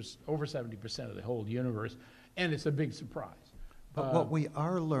explanation for over 70% of the whole universe, and it's a big surprise. But what we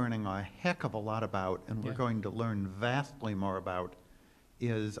are learning a heck of a lot about, and we're going to learn vastly more about,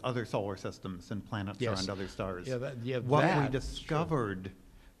 is other solar systems and planets around other stars. What we discovered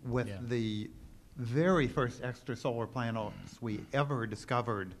with the very first extrasolar planets we ever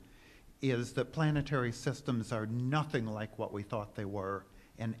discovered is that planetary systems are nothing like what we thought they were,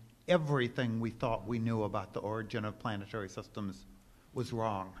 and everything we thought we knew about the origin of planetary systems was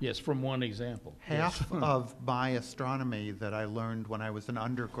wrong. Yes, from one example. Half of my astronomy that I learned when I was an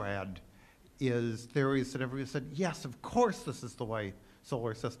undergrad is theories that everybody said, yes, of course this is the way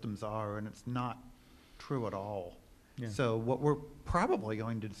solar systems are, and it's not true at all. Yeah. So what we're probably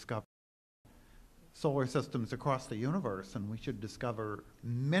going to discover solar systems across the universe, and we should discover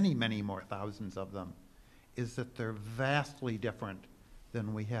many, many more thousands of them, is that they're vastly different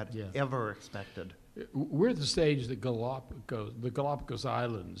than we had ever expected. We're at the stage that the Galapagos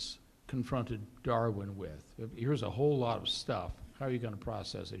Islands confronted Darwin with. Here's a whole lot of stuff. How are you going to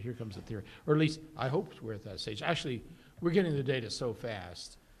process it? Here comes the theory. Or at least I hope we're at that stage. Actually, we're getting the data so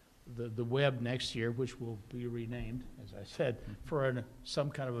fast. The Webb next year, which will be renamed, as I said, for some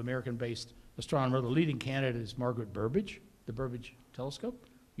kind of American-based astronomer. The leading candidate is Margaret Burbidge, the Burbidge telescope.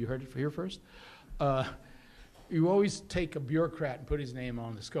 You heard it here first. You always take a bureaucrat and put his name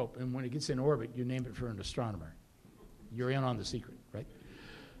on the scope, and when it gets in orbit, you name it for an astronomer. You're in on the secret, right?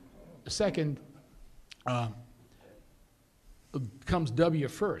 Second, comes W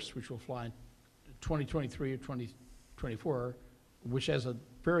first, which will fly in 2023 or 2024, which has a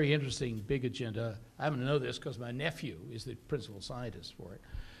very interesting big agenda. I happen to know this because my nephew is the principal scientist for it.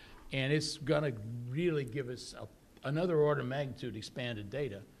 And it's going to really give us another order of magnitude expanded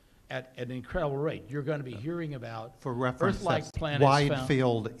data at an incredible rate. You're going to be hearing about For reference, Earth-like that's planets wide found.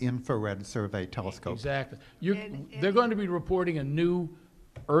 field infrared survey telescope. Exactly. They're going to be reporting a new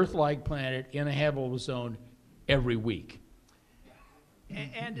Earth-like planet in a habitable zone every week.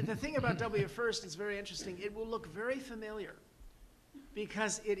 And the thing about W first is very interesting. It will look very familiar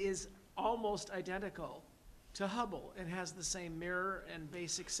because it is almost identical to Hubble. It has the same mirror and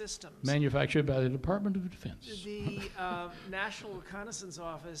basic systems. Manufactured by the Department of Defense. The National Reconnaissance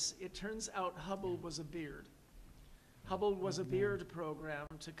Office, it turns out Hubble was a beard. Hubble was a beard program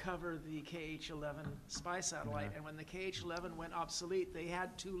to cover the KH-11 spy satellite, and when the KH-11 went obsolete, they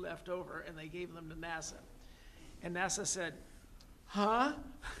had 2 left over, and they gave them to NASA. And NASA said, huh?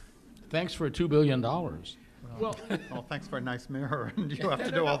 Thanks for $2 billion. Well, Well, thanks for a nice mirror, and you have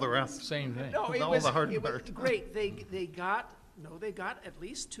to do all the rest. Same thing. no, it all was, the hard it was part. great. They got at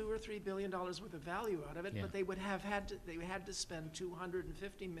least $2 or $3 billion worth of value out of it, Yeah. but they had to spend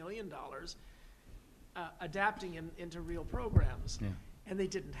 $250 million adapting into real programs, Yeah. and they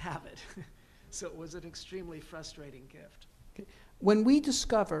didn't have it. So it was an extremely frustrating gift. When we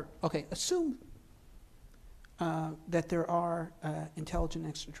discover, assume that there are intelligent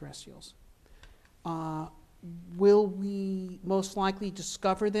extraterrestrials. Will we most likely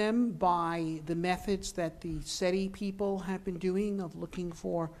discover them by the methods that the SETI people have been doing of looking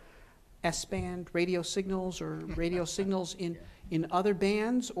for S-band radio signals or radio signals in other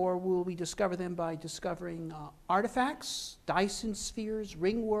bands, or will we discover them by discovering artifacts, Dyson spheres,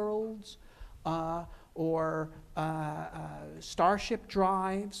 ring worlds, or starship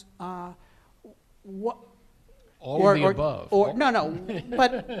drives? What? All of the above. No,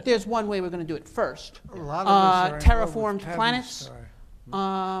 but there's one way we're going to do it first. A lot of us are in love with Terraformed Tabby's planets.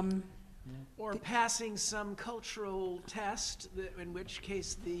 star. Or passing some cultural test, in which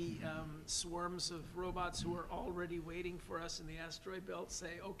case the swarms of robots who are already waiting for us in the asteroid belt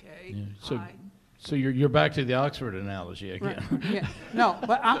say, okay, Yeah, hi. So you're back to the Oxford analogy again. Right. Yeah. No,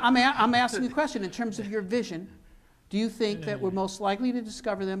 but I'm asking a question in terms of your vision. Do you think that we're most likely to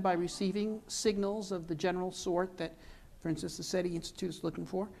discover them by receiving signals of the general sort that, for instance, the SETI Institute is looking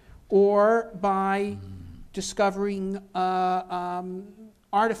for, or by discovering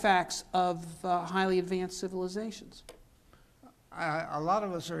artifacts of highly advanced civilizations? A lot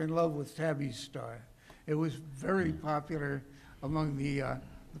of us are in love with Tabby's star. It was very popular among the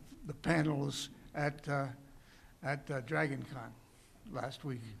panels at DragonCon last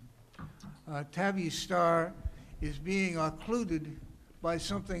week. Tabby's star is being occluded by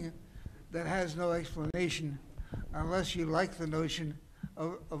something that has no explanation unless you like the notion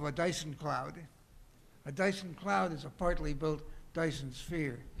of a Dyson cloud. A Dyson cloud is a partly built Dyson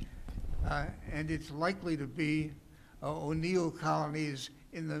sphere, and it's likely to be O'Neill colonies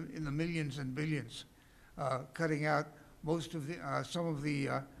in the millions and billions, cutting out most of the some of the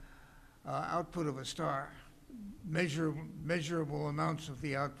output of a star, measurable amounts of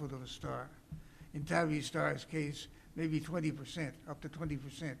the output of a star. In Tabby's star's case, maybe 20%, up to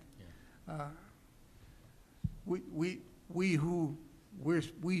 20%. We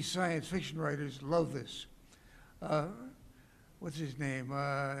science fiction writers love this. What's his name?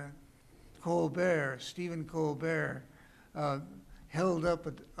 Stephen Colbert, held up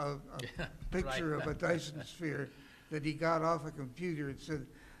a picture of a Dyson sphere that he got off a computer and said,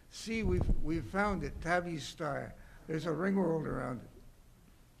 "See, we've found it, Tabby's star. There's a ring world around it."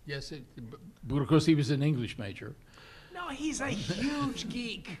 Yes, but of course he was an English major. No, he's a huge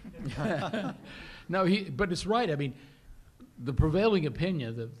geek. No, but it's right. I mean, the prevailing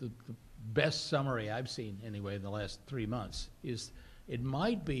opinion, the best summary I've seen anyway in the last 3 months is it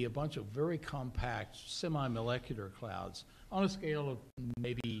might be a bunch of very compact semi-molecular clouds on a scale of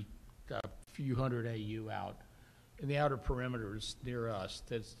maybe a few hundred AU out in the outer perimeters near us.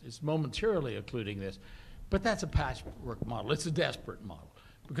 It's momentarily occluding this, but that's a patchwork model. It's a desperate model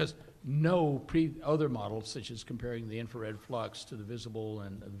because no other models, such as comparing the infrared flux to the visible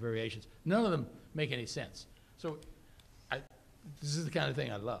and the variations, none of them make any sense. So this is the kind of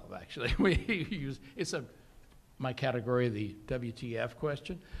thing I love, actually. My category, the WTF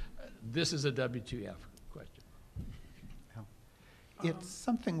question. This is a WTF question. It's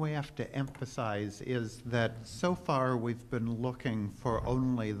something we have to emphasize is that so far we've been looking for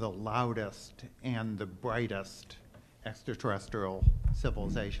only the loudest and the brightest extraterrestrial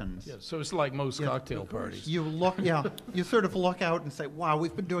civilizations. Yeah, so it's like most cocktail parties. You look, you sort of look out and say, wow,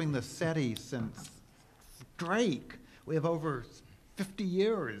 we've been doing the SETI since Drake. We have over 50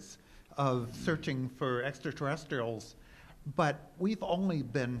 years of searching for extraterrestrials, but we've only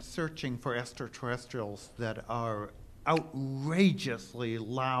been searching for extraterrestrials that are outrageously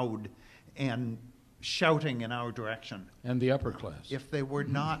loud and shouting in our direction. And the upper class. If they were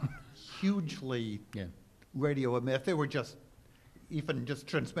not hugely radio emit, if they were even just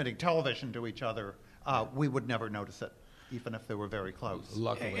transmitting television to each other, we would never notice it, even if they were very close.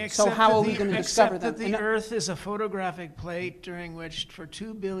 Luckily. So how are we going to discover Except them? that the Earth is a photographic plate during which, for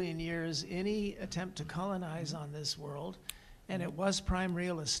 2 billion years, any attempt to colonize on this world, and it was prime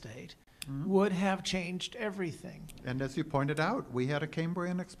real estate, would have changed everything. And as you pointed out, we had a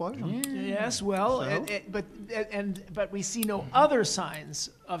Cambrian explosion. Yes, well, So? but we see no other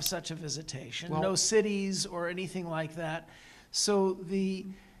signs of such a visitation, Well- no cities or anything like that. So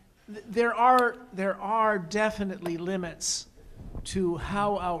there are definitely limits to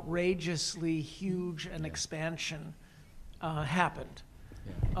how outrageously huge an expansion happened.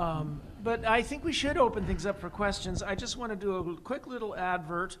 But I think we should open things up for questions. I just want to do a quick little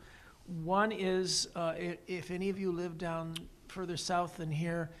advert. One is, if any of you live down further south than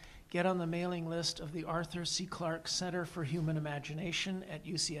here, get on the mailing list of the Arthur C. Clarke Center for Human Imagination at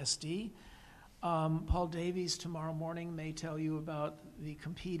UCSD. Paul Davies tomorrow morning may tell you about the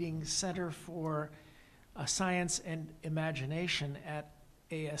competing Center for Science and Imagination at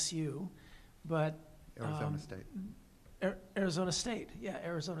ASU. But Arizona State. Arizona State, yeah,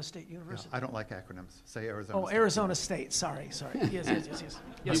 Arizona State University. I don't like acronyms. Say Arizona Oh, State. Arizona State, sorry. Yes.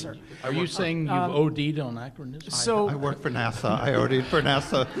 Yes, sir. Are you saying you've OD'd on acronyms? So, I work for NASA. I OD'd for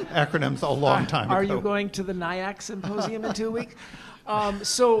NASA acronyms a long time ago. are you going to the NIAC symposium in 2 weeks?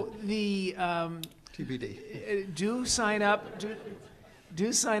 So the TBD. do sign up.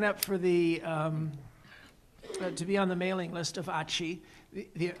 Do sign up for the to be on the mailing list of ACHI,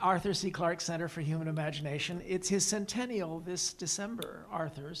 the Arthur C. Clarke Center for Human Imagination. It's his centennial this December,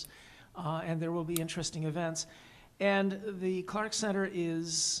 Arthur's, and there will be interesting events. And the Clarke Center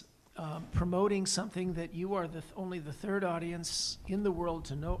is promoting something that you are only the third audience in the world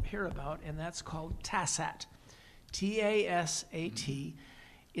to hear about, and that's called TASAT, T-A-S-A-T.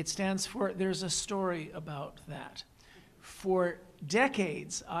 It stands for, there's a story about that. For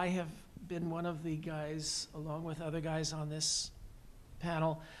decades, I have been one of the guys, along with other guys on this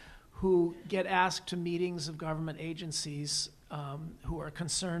panel, who get asked to meetings of government agencies who are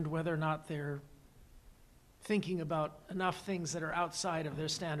concerned whether or not they're thinking about enough things that are outside of their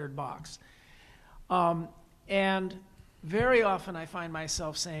standard box. And very often I find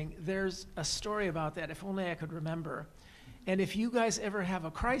myself saying, there's a story about that, if only I could remember. And if you guys ever have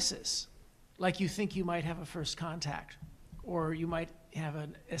a crisis, like you think you might have a first contact, or you might have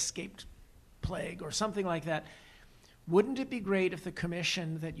an escaped plague, or something like that, wouldn't it be great if the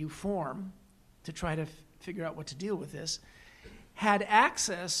commission that you form to try to figure out what to deal with this had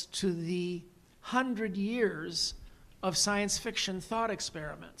access to the 100 years of science fiction thought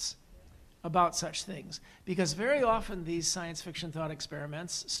experiments about such things? Because very often these science fiction thought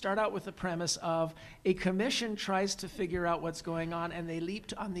experiments start out with the premise of a commission tries to figure out what's going on and they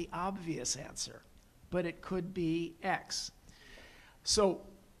leaped on the obvious answer, but it could be X. So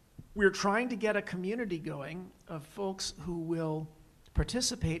we're trying to get a community going of folks who will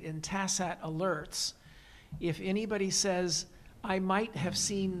participate in TASAT alerts. If anybody says, I might have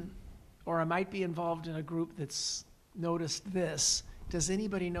seen, or I might be involved in a group that's noticed this, does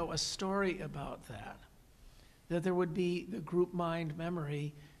anybody know a story about that? That there would be the group mind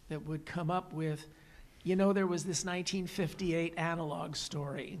memory that would come up with, you know, there was this 1958 analog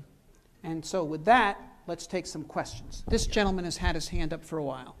story. And so with that, let's take some questions. This gentleman has had his hand up for a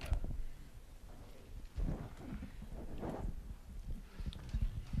while.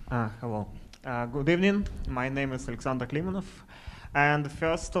 Hello. Good evening. My name is Alexander Klimanov. And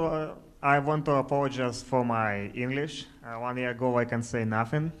first, I want to apologize for my English. 1 year ago, I can say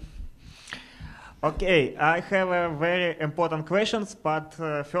nothing. Okay, I have a very important questions, but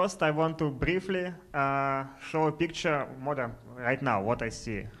first I want to briefly show a picture modern right now, what I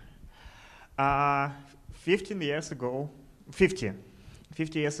see. 50 years ago,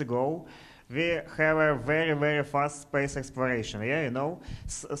 we have a very, very fast space exploration. Yeah, you know,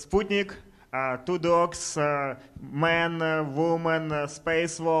 Sputnik, 2 dogs, man, woman,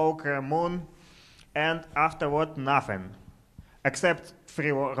 spacewalk, moon, and afterward nothing, except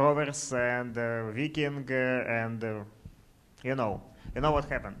 3 rovers and Viking and you know what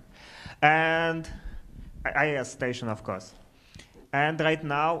happened, and IS station, of course. And right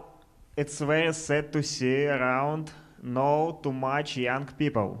now, it's very sad to see around not too much young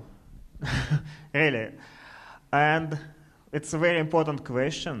people. Really. And it's a very important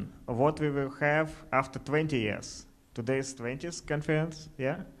question, what we will have after 20 years. Today's 20th conference,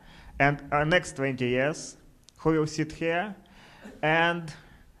 yeah? And our next 20 years, who will sit here? And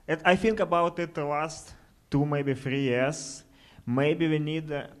I think about it the last 2, maybe 3 years. Maybe we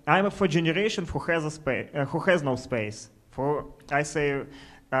need, I'm for generation who has a space, who has no space. For, I say,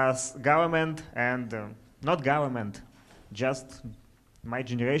 government and not government, just my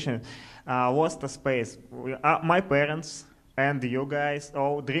generation lost the space. My parents and you guys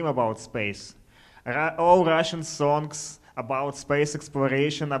all dream about space. All Russian songs about space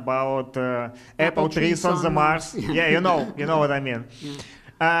exploration, about apple trees on the Mars. Yeah, you know what I mean.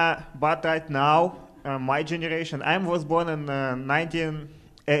 Yeah. But right now, my generation, I was born in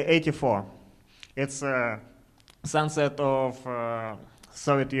 1984. It's sunset of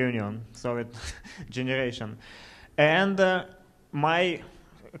Soviet Union, Soviet generation. And my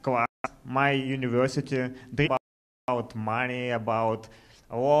class, my university, dream about money, about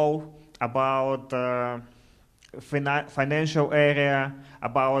law, about financial area,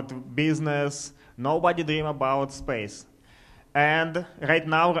 about business. Nobody dream about space. And right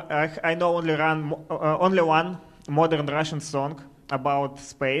now, I know only one modern Russian song about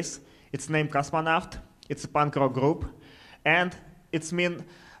space. It's named Cosmonaut. It's a punk rock group. And it's mean,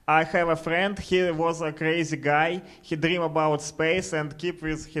 I have a friend, he was a crazy guy. He dream about space and keep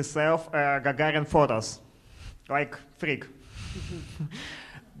with himself Gagarin photos. Like freak.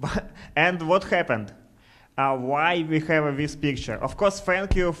 And what happened? why we have this picture. Of course,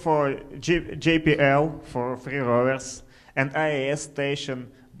 thank you for JPL, for free rovers, and IAS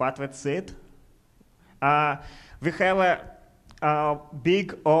station, but that's it. We have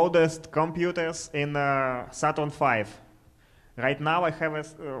big, oldest computers in Saturn V. Right now I have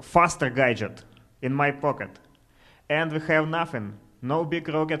a faster gadget in my pocket. And we have nothing. No big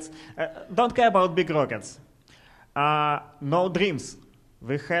rockets. Don't care about big rockets. No dreams.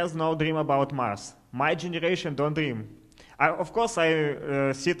 We have no dream about Mars. My generation don't dream. Of course,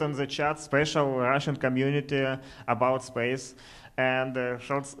 I sit on the chat, special Russian community about space, and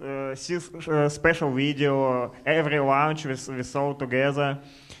see special video every launch we saw together.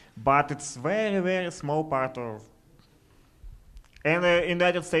 But it's very, very small part of. And in the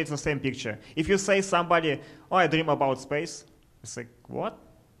United States, the same picture. If you say somebody, oh, I dream about space, it's like, what?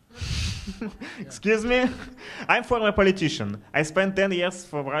 Excuse me? I'm former politician. I spent 10 years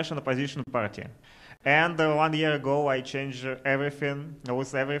for Russian opposition party. And 1 year ago, I changed everything,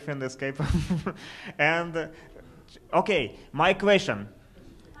 lose everything, escape. And, okay, my question.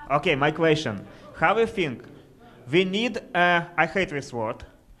 How do you think? We need, I hate this word,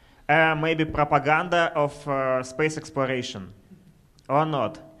 maybe propaganda of space exploration. Or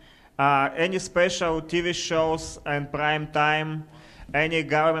not? Any special TV shows and prime time, any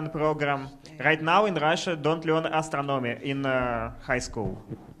government program? Right now in Russia, don't learn astronomy in high school.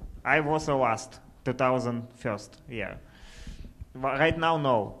 I was the last, 2001 year. Right now,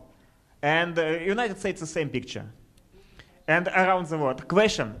 no. And United States, the same picture. And around the world.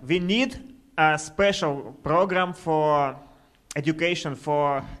 Question, we need a special program for education,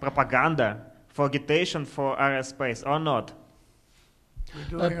 for propaganda, for agitation for aerospace, or not?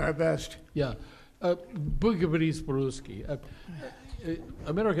 We're doing our best. Yeah. Вы говорите по-русски.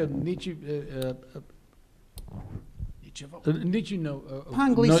 Америка ничего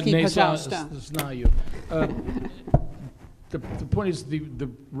По-английски, не пожалуйста. знаю. The point is the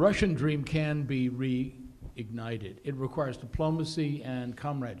Russian dream can be reignited. It requires diplomacy and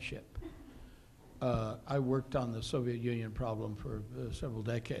comradeship. I worked on the Soviet Union problem for several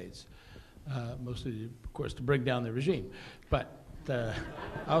decades, mostly, of course, to bring down the regime. But I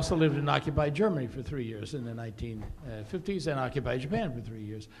also lived in occupied Germany for 3 years in the 1950s and occupied Japan for 3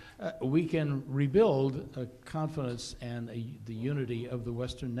 years. We can rebuild confidence and the unity of the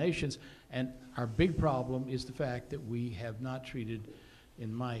Western nations, and our big problem is the fact that we have not treated,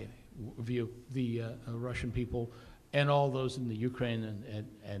 in my view, the Russian people and all those in the Ukraine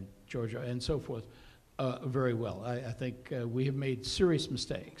and Georgia and so forth very well. I think we have made serious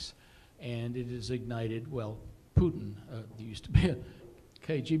mistakes, and it has ignited, well, Putin, he used to be a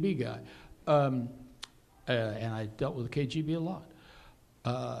KGB guy, and I dealt with the KGB a lot,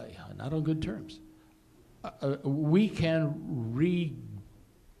 not on good terms. We can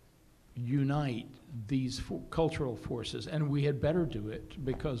reunite these cultural forces, and we had better do it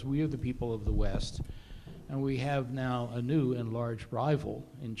because we are the people of the West, and we have now a new and large rival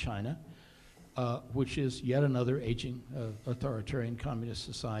in China, which is yet another aging authoritarian communist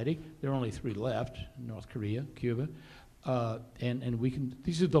society. There are only 3 left: North Korea, Cuba, and we can.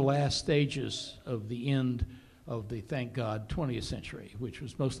 These are the last stages of the end of the, thank God, 20th century, which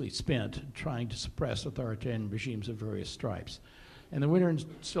was mostly spent trying to suppress authoritarian regimes of various stripes. And the winner and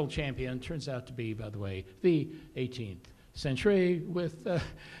still champion turns out to be, by the way, the 18th century with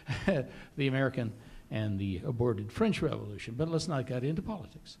the American and the aborted French Revolution. But let's not get into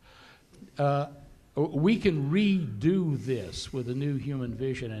politics. We can redo this with a new human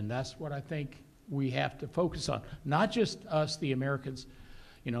vision, and that's what I think we have to focus on. Not just us, the Americans,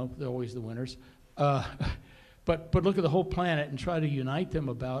 you know, they're always the winners, but look at the whole planet and try to unite them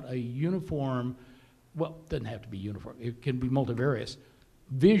about a uniform, well, it doesn't have to be uniform, it can be multivarious,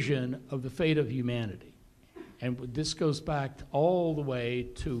 vision of the fate of humanity. And this goes back all the way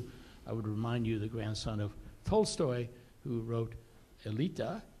to, I would remind you, the grandson of Tolstoy, who wrote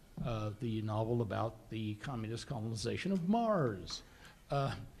Elita, the novel about the communist colonization of Mars,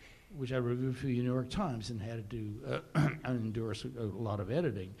 which I reviewed for the New York Times and had to do endorse a lot of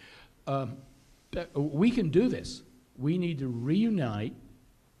editing. We can do this. We need to reunite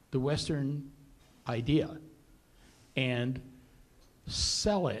the Western idea and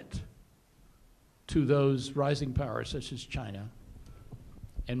sell it to those rising powers such as China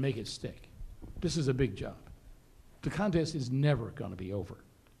and make it stick. This is a big job. The contest is never going to be over,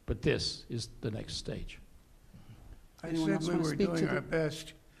 but this is the next stage. I Anyone said else we wanna were speak to doing the- our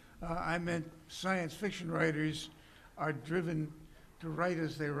best. I meant science fiction writers are driven to write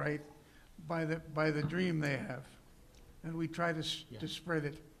as they write by the dream they have, and we try to spread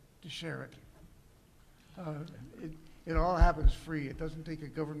it, to share it. It all happens free. It doesn't take a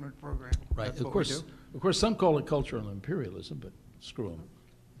government program. Right. That's Of what we course, do. of course, some call it cultural imperialism, but screw them.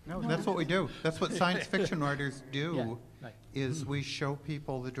 No, that's what we do. That's what science fiction writers do, Yeah, right. is we show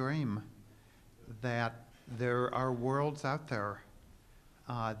people the dream that there are worlds out there,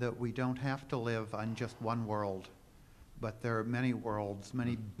 that we don't have to live on just one world, but there are many worlds,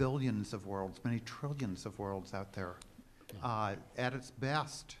 many billions of worlds, many trillions of worlds out there. At its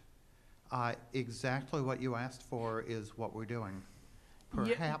best, exactly what you asked for is what we're doing.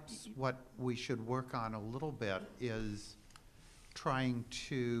 Yeah. Perhaps what we should work on a little bit is trying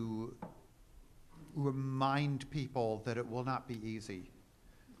to remind people that it will not be easy,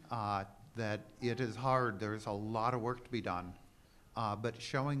 that it is hard, there's a lot of work to be done, but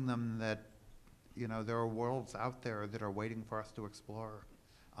showing them that, you know, there are worlds out there that are waiting for us to explore.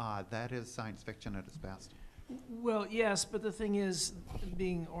 That is science fiction at its best. Well, yes, but the thing is,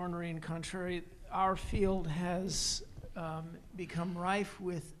 being ornery and contrary, our field has become rife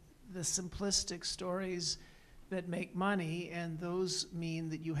with the simplistic stories that make money, and those mean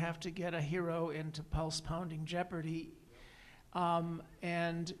that you have to get a hero into pulse-pounding jeopardy.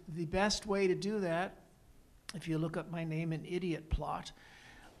 And the best way to do that, if you look up my name in Idiot Plot,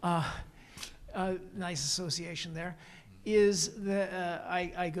 nice association there, is that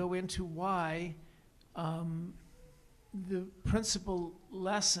I go into why the principal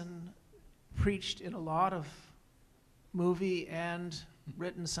lesson preached in a lot of movie and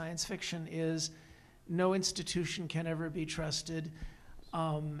written science fiction is no institution can ever be trusted,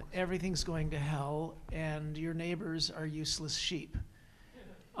 everything's going to hell, and your neighbors are useless sheep.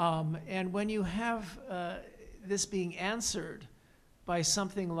 And when you have this being answered by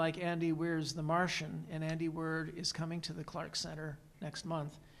something like Andy Weir's The Martian, and Andy Weir is coming to the Clark Center next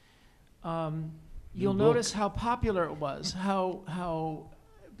month, you'll notice how popular it was, how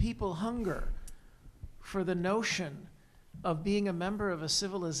people hunger for the notion of being a member of a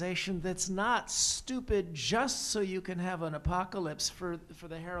civilization that's not stupid just so you can have an apocalypse for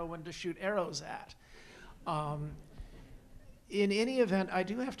the heroine to shoot arrows at. In any event, I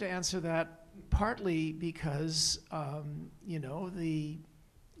do have to answer that partly because, you know, the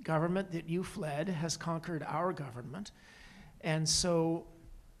government that you fled has conquered our government. And so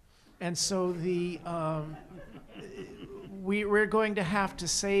we're going to have to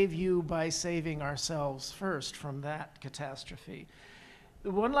save you by saving ourselves first from that catastrophe.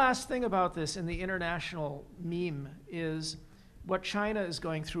 The one last thing about this in the international meme is what China is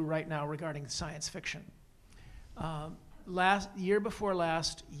going through right now regarding science fiction. Year before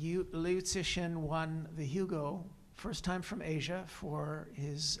last, Liu Cixin won the Hugo, first time from Asia, for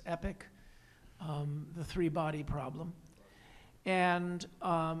his epic, The Three-Body Problem. And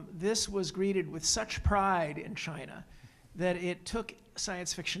this was greeted with such pride in China that it took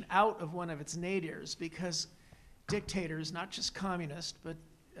science fiction out of one of its nadirs, because dictators, not just communists, but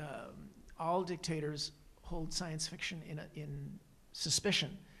all dictators hold science fiction in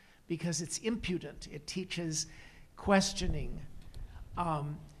suspicion because it's impudent. It teaches questioning.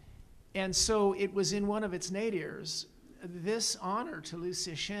 And so it was in one of its nadirs. This honor to Liu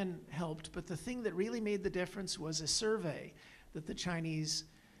Cixin helped, but the thing that really made the difference was a survey that the Chinese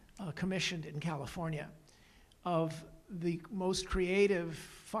commissioned in California of the most creative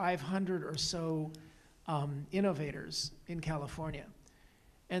 500 or so innovators in California.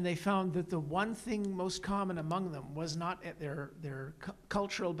 And they found that the one thing most common among them was not their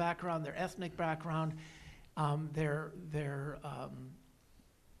cultural background, their ethnic background, their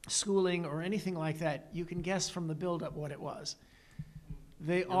schooling or anything like that. You can guess from the buildup what it was.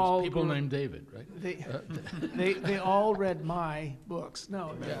 They all people named David, right? They all read my books.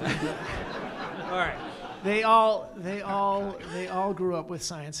 No. All right. They all grew up with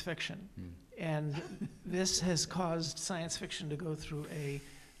science fiction, and this has caused science fiction to go through a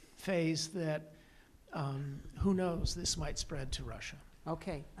phase that, who knows, this might spread to Russia.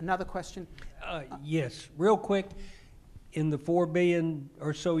 Okay, another question? Yes, real quick. In the 4 billion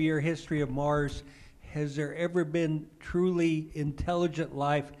or so year history of Mars, has there ever been truly intelligent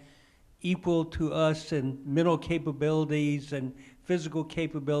life equal to us in mental capabilities and physical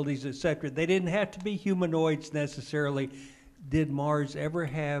capabilities, etc.? They didn't have to be humanoids necessarily. Did Mars ever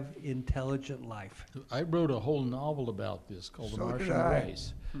have intelligent life? I wrote a whole novel about this called The So Martian did I.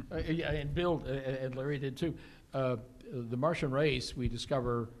 Race. Yeah, and Bill and Larry did too. The Martian Race, we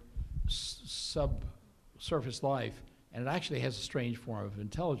discover subsurface life, and it actually has a strange form of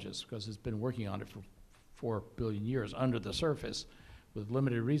intelligence because it's been working on it for 4 billion years under the surface with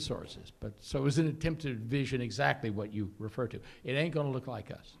limited resources. But so it was an attempt to envision exactly what you refer to. It ain't going to look like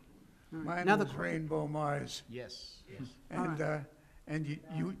us. Mine Another was Rainbow Mars. Yes. And and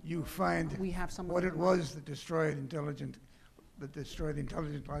you find We have some. what it was that destroyed intelligent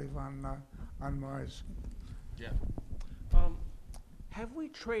life on Mars. Have we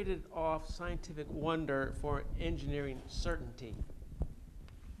traded off scientific wonder for engineering certainty?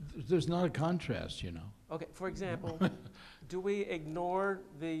 There's not a contrast, you know. Okay, for example, do we ignore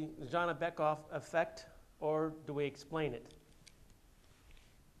the Jana-Bekoff effect, or do we explain it?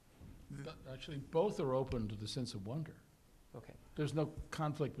 Actually, both are open to the sense of wonder. Okay. There's no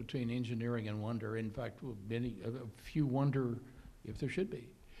conflict between engineering and wonder. In fact, a few wonder if there should be.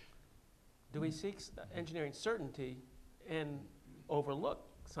 Do we seek engineering certainty and overlook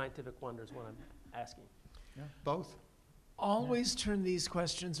scientific wonder is what I'm asking. Yeah, both. Always turn these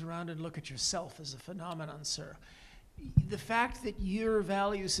questions around and look at yourself as a phenomenon, sir. The fact that your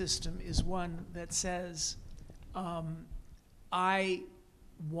value system is one that says, I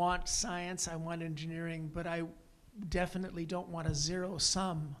want science, I want engineering, but I definitely don't want a zero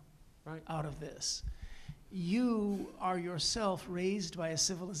sum Right. out of this. You are yourself raised by a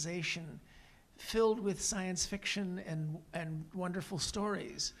civilization filled with science fiction and wonderful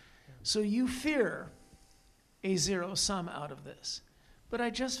stories. So you fear a zero sum out of this. But I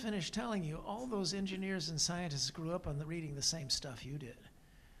just finished telling you, all those engineers and scientists grew up on reading the same stuff you did.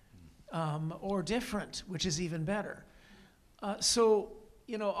 Or different, which is even better. So,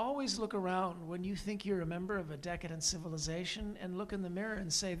 you know, always look around when you think you're a member of a decadent civilization and look in the mirror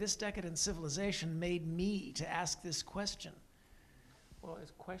and say, this decadent civilization made me to ask this question. Well,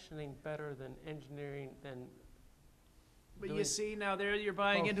 is questioning better than engineering than? But doing- you see, now there you're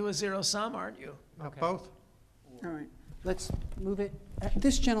buying Both. into a zero sum, aren't you? Okay. Both. All right, let's move it.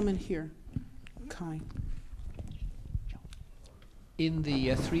 This gentleman here, Kai. In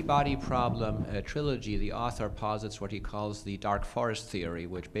the three-body problem trilogy, the author posits what he calls the dark forest theory,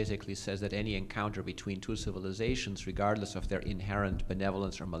 which basically says that any encounter between two civilizations, regardless of their inherent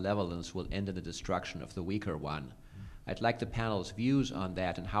benevolence or malevolence, will end in the destruction of the weaker one. I'd like the panel's views on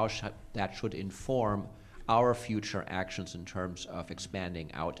that and how that should inform our future actions in terms of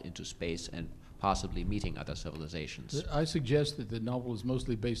expanding out into space and possibly meeting other civilizations. I suggest that the novel is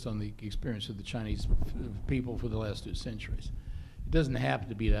mostly based on the experience of the Chinese people for the last 2 centuries. It doesn't happen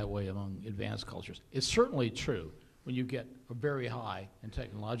to be that way among advanced cultures. It's certainly true when you get a very high and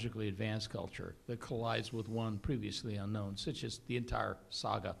technologically advanced culture that collides with one previously unknown, such as the entire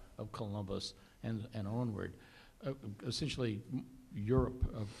saga of Columbus and onward. Essentially, Europe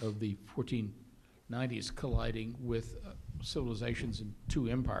of the 1490s colliding with civilizations in 2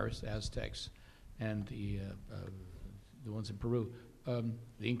 empires, Aztecs and the ones in Peru, the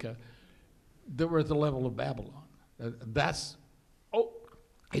Inca, that were at the level of Babylon.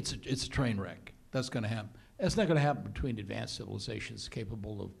 It's a train wreck. That's going to happen. That's not going to happen between advanced civilizations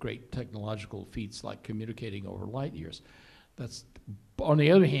capable of great technological feats like communicating over light years. That's, on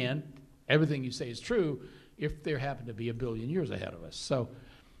the other hand, everything you say is true if there happen to be 1 billion years ahead of us. So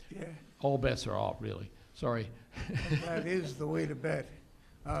Yeah, all bets are off, really. Sorry. that is the way to bet.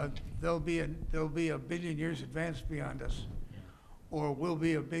 They'll be a billion years advanced beyond us, or we'll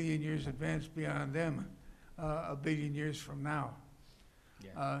be 1 billion years advanced beyond them 1 billion years from now.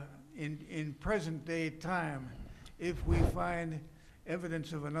 In present day time, if we find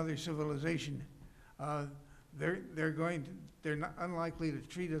evidence of another civilization, they're not unlikely to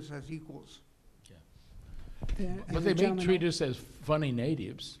treat us as equals. But they may treat us as funny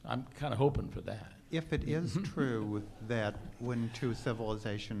natives. I'm kind of hoping for that. If it is true that when 2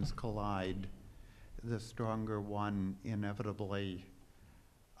 civilizations collide, the stronger one inevitably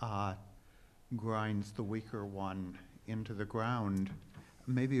grinds the weaker one into the ground,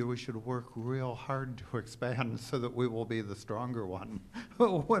 maybe we should work real hard to expand so that we will be the stronger one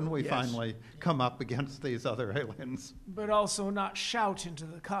when we Yes. finally come up against these other aliens. But also not shout into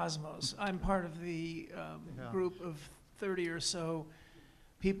the cosmos. I'm part of the group of 30 or so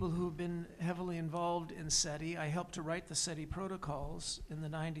people who've been heavily involved in SETI. I helped to write the SETI protocols in the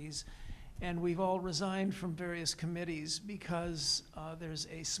 90s, and we've all resigned from various committees because there's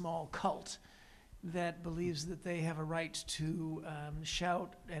a small cult that believes that they have a right to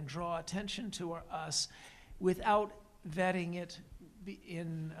shout and draw attention to us without vetting it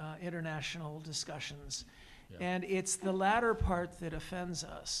in international discussions. Yeah. And it's the latter part that offends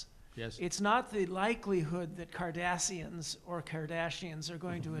us. Yes. It's not the likelihood that Cardassians or Kardashians are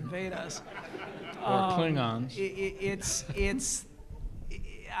going to invade us. Or Klingons. It's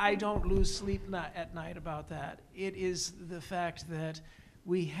I don't lose sleep at night about that. It is the fact that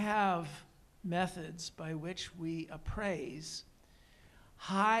we have methods by which we appraise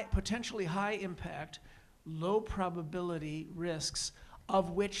potentially high impact, low probability risks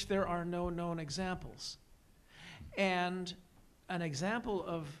of which there are no known examples. And an example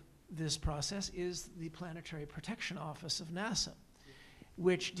of this process is the Planetary Protection Office of NASA,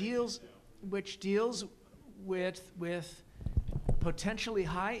 which deals with potentially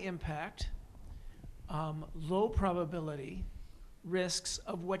high impact, low probability risks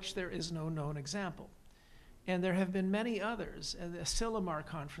of which there is no known example. And there have been many others, and the Asilomar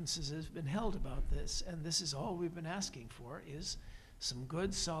conferences have been held about this, and this is all we've been asking for, is some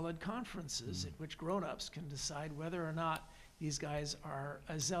good, solid conferences at which grown-ups can decide whether or not these guys are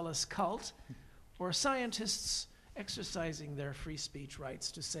a zealous cult or scientists exercising their free speech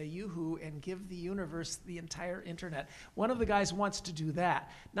rights to say yoo-hoo and give the universe the entire internet. One of the guys wants to do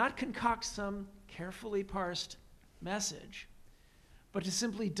that, not concoct some carefully parsed message, but to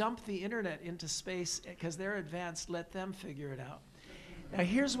simply dump the internet into space because they're advanced, let them figure it out. Now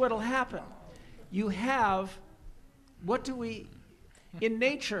here's what'll happen. You have, in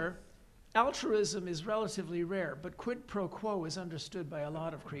nature, altruism is relatively rare, but quid pro quo is understood by a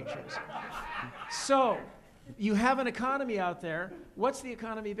lot of creatures. So, you have an economy out there. What's the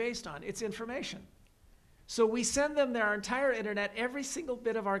economy based on? It's information. So we send them their entire internet, every single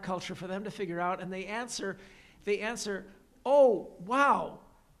bit of our culture for them to figure out, and they answer, oh, wow,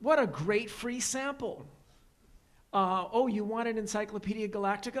 what a great free sample. Oh, you want an Encyclopedia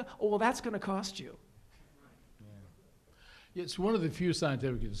Galactica? Oh, well, that's going to cost you. Yeah. It's one of the few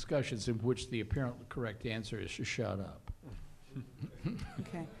scientific discussions in which the apparently correct answer is to shut up.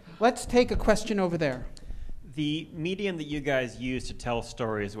 Okay. Let's take a question over there. The medium that you guys use to tell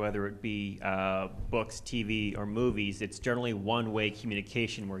stories, whether it be books, TV, or movies, it's generally one-way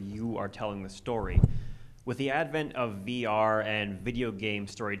communication where you are telling the story. With the advent of VR and video game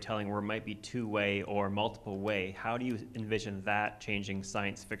storytelling where it might be two-way or multiple-way, how do you envision that changing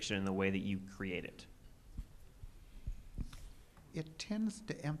science fiction in the way that you create it? It tends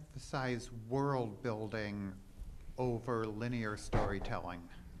to emphasize world building over linear storytelling.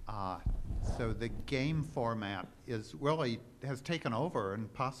 So the game format has taken over,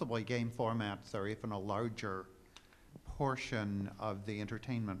 and possibly game formats are even a larger portion of the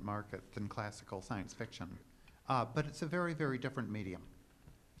entertainment market than classical science fiction. But it's a very, very different medium.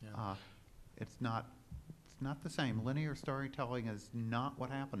 Yeah. It's not the same. Linear storytelling is not what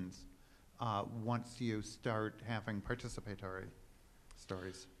happens once you start having participatory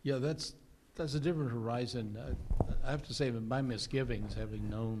stories. Yeah, that's a different horizon. I have to say that my misgivings, having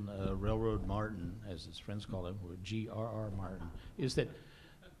known Railroad Martin, as his friends call him, or G.R.R. Martin, is that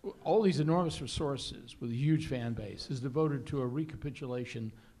all these enormous resources with a huge fan base is devoted to a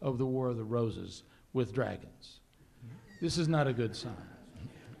recapitulation of the War of the Roses with dragons. This is not a good sign.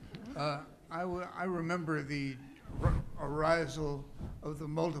 I remember the arisal of the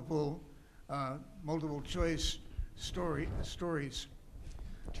multiple choice stories.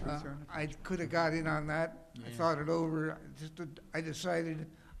 I could have got in on that. Yeah. I thought it over. I decided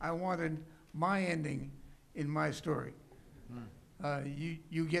I wanted my ending in my story.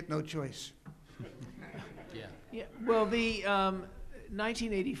 You get no choice. Yeah. Well, the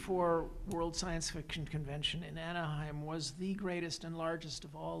 1984 World Science Fiction Convention in Anaheim was the greatest and largest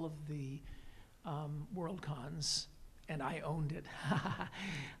of all of the World Cons, and I owned it. I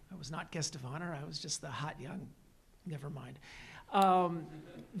was not guest of honor. I was just the hot young. Never mind. Well,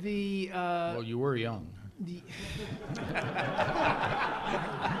 you were young.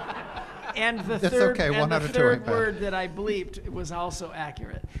 And the That's third, okay. and One the out of two third ain't bad. word that I bleeped was also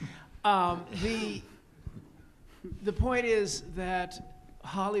accurate. The point is that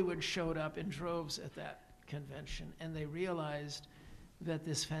Hollywood showed up in droves at that convention, and they realized that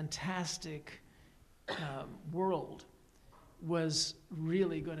this fantastic world was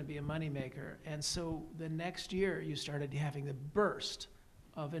really going to be a moneymaker. And so the next year, you started having the burst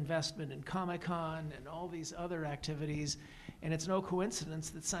of investment in Comic-Con and all these other activities. And it's no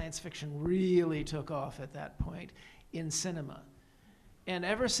coincidence that science fiction really took off at that point in cinema. And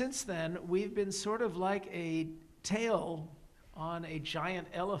ever since then, we've been sort of like a tail on a giant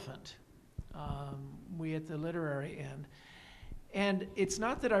elephant, we at the literary end. And it's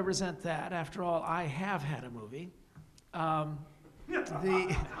not that I resent that. After all, I have had a movie. No,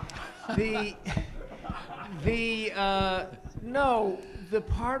 the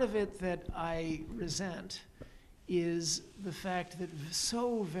part of it that I resent is the fact that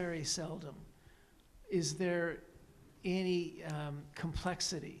so very seldom is there any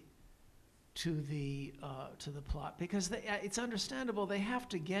complexity to the plot, because it's understandable they have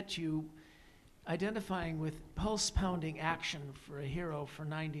to get you identifying with pulse-pounding action for a hero for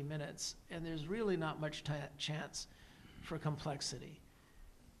 90 minutes, and there's really not much chance for complexity.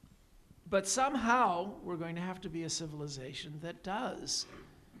 But somehow we're going to have to be a civilization that does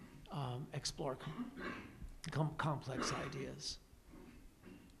explore complex ideas.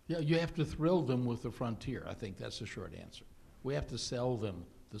 Yeah, you have to thrill them with the frontier. I think that's the short answer. We have to sell them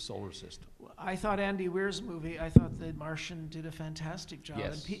the solar system. I thought Andy Weir's movie, I thought The Martian did a fantastic job.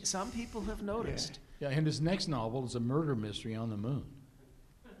 Yes. And some people have noticed. Yeah, and his next novel is a murder mystery on the moon.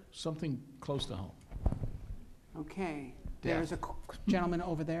 Something close to home. Okay, there's a gentleman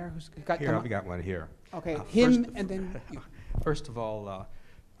over there who's got. Here, I've got one here. Okay, First- him and then you. First of all,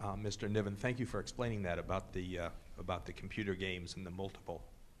 Mr. Niven, thank you for explaining that about the computer games and the multiple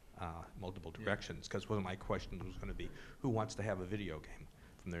directions. Because one of my questions was going to be, who wants to have a video game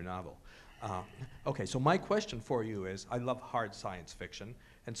from their novel? Okay, so my question for you is, I love hard science fiction,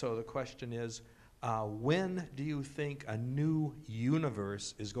 and so the question is, when do you think a new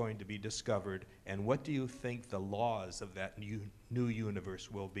universe is going to be discovered, and what do you think the laws of that new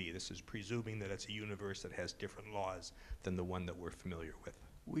universe will be? This is presuming that it's a universe that has different laws than the one that we're familiar with.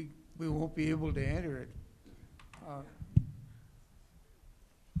 We won't be able to enter it.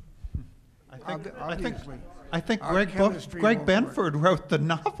 I think Our Greg chemistry won't work. Benford wrote the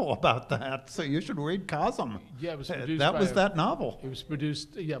novel about that, so you should read Cosm. Yeah, it was produced That by was that novel. It was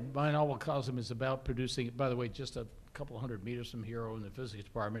produced, yeah, my novel Cosm is about producing, by the way, just a couple hundred meters from here in the physics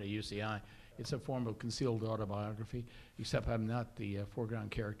department at UCI. It's a form of concealed autobiography, except I'm not the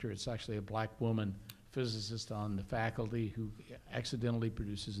foreground character. It's actually a black woman physicist on the faculty who accidentally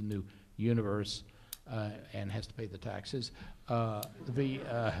produces a new universe and has to pay the taxes.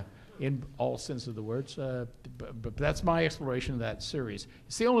 In all sense of the words, but that's my exploration of that series.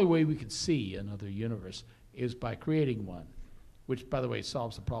 It's the only way we could see another universe is by creating one, which, by the way,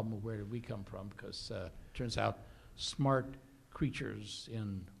 solves the problem of where did we come from, because it turns out smart creatures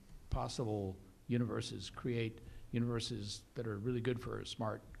in possible universes create universes that are really good for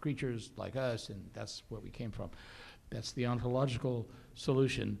smart creatures like us, and that's where we came from. That's the ontological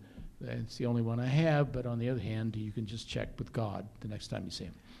solution. It's the only one I have, but on the other hand, you can just check with God the next time you see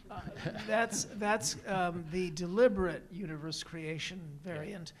him. That's the deliberate universe creation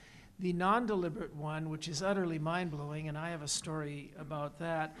variant. The non-deliberate one, which is utterly mind-blowing, and I have a story about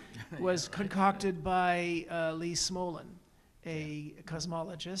that, was concocted by Lee Smolin, a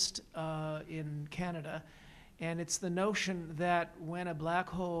cosmologist in Canada. And it's the notion that when a black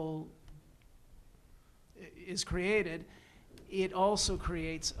hole is created, it also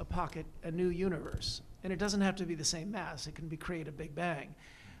creates a new universe. And it doesn't have to be the same mass. It can create a Big Bang.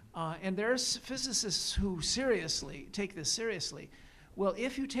 And there's physicists who take this seriously. Well,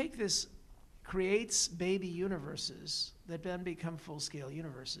 if you take this, creates baby universes that then become full-scale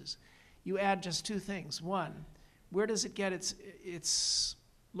universes, you add just two things. One, where does it get its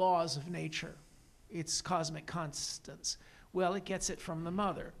laws of nature, its cosmic constants? Well, it gets it from the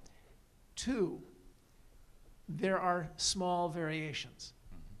mother. Two, there are small variations.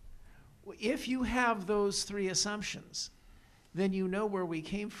 If you have those three assumptions, then you know where we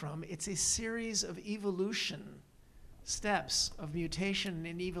came from. It's a series of evolution steps, of mutation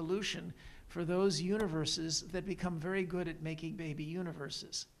and evolution for those universes that become very good at making baby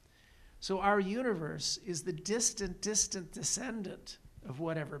universes. So our universe is the distant descendant of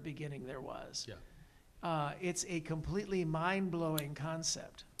whatever beginning there was. Yeah. It's a completely mind-blowing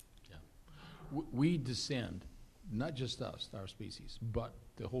concept. Yeah. We descend, not just us, our species, but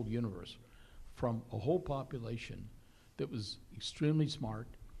the whole universe, from a whole population that was extremely smart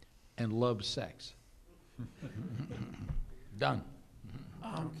and loved sex. Done.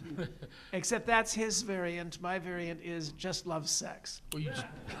 Except that's his variant. My variant is just loves sex. Well, you just,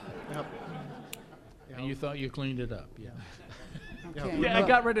 and you thought you cleaned it up, yeah. Okay. Yeah, I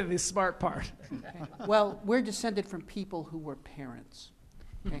got rid of the smart part. Okay. Well, we're descended from people who were parents.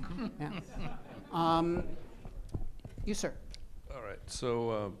 Okay. Now, you, sir. All right.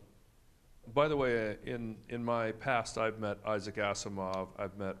 So, by the way, in my past, I've met Isaac Asimov,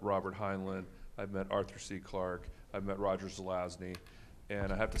 I've met Robert Heinlein, I've met Arthur C. Clarke, I've met Roger Zelazny,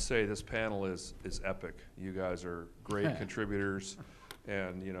 and I have to say this panel is epic. You guys are great contributors,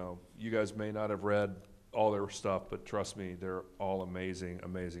 and you guys may not have read all their stuff, but trust me, they're all amazing,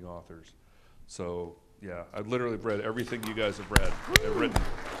 amazing authors. So yeah, I've literally read everything you guys have read and written,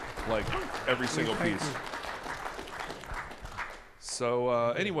 like every single piece.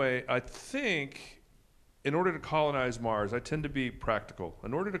 So anyway, I think in order to colonize Mars, I tend to be practical.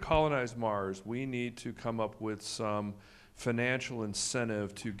 In order to colonize Mars, we need to come up with some financial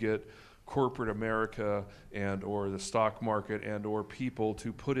incentive to get corporate America and or the stock market and or people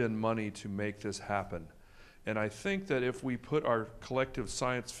to put in money to make this happen. And I think that if we put our collective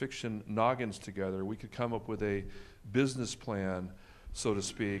science fiction noggins together, we could come up with a business plan, so to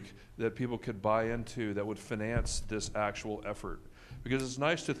speak, that people could buy into that would finance this actual effort. Because it's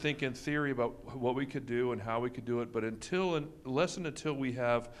nice to think in theory about what we could do and how we could do it, but unless and until we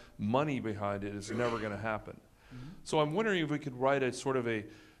have money behind it, it's never going to happen. So I'm wondering if we could write a sort of a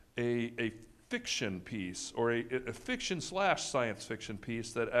fiction piece, or a fiction/science fiction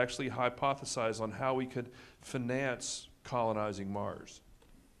piece that actually hypothesized on how we could finance colonizing Mars.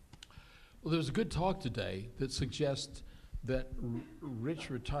 Well, there was a good talk today that suggests that rich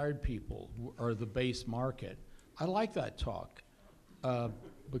retired people are the base market. I like that talk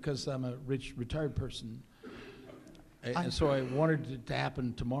because I'm a rich retired person. And so I wanted it to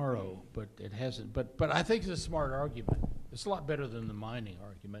happen tomorrow, but it hasn't. But I think it's a smart argument. It's a lot better than the mining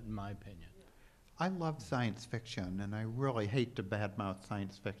argument, in my opinion. I love science fiction, and I really hate to badmouth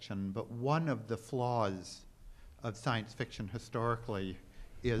science fiction, but one of the flaws of science fiction historically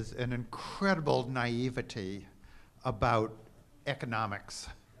is an incredible naivety about economics.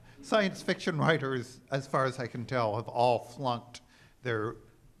 Science fiction writers, as far as I can tell, have all flunked their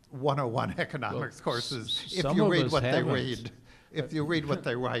 101 economics courses. If you read what they read, if you read what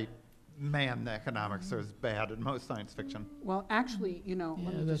they write, man, the economics are as bad in most science fiction. Well, actually, you know,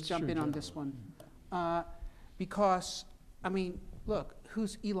 let me just jump in on this one. Because, I mean, look,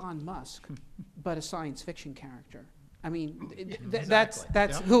 who's Elon Musk but a science fiction character? I mean, that's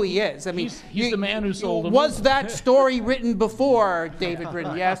who he is. I mean, he's the man who sold him. Was that story written before David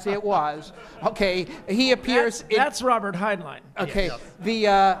Brin? Yes, it was. Okay, he appears. That's Robert Heinlein. Okay,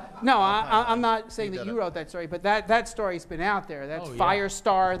 Yes. No, I'm not saying that you wrote that story, but that story's been out there. That's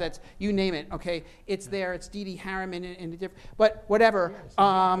Firestar. That's, you name it. Okay, it's there. It's Dee Dee Harriman and the different. But whatever.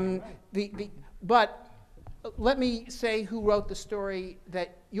 But let me say who wrote the story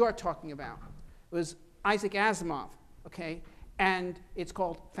that you're talking about. It was Isaac Asimov. Okay, and it's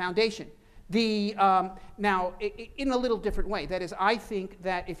called Foundation. Now, in a little different way. That is, I think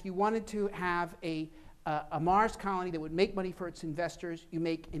that if you wanted to have a Mars colony that would make money for its investors, you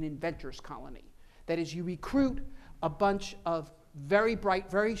make an inventors colony. That is, you recruit a bunch of very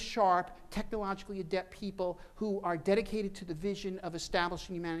bright, very sharp, technologically adept people who are dedicated to the vision of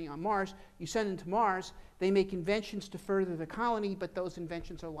establishing humanity on Mars. You send them to Mars, they make inventions to further the colony, but those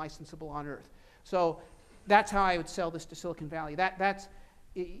inventions are licensable on Earth. So that's how I would sell this to Silicon Valley.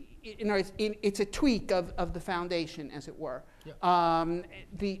 It's a tweak of the foundation, as it were. Yeah.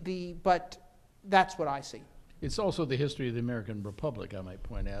 But that's what I see. It's also the history of the American Republic, I might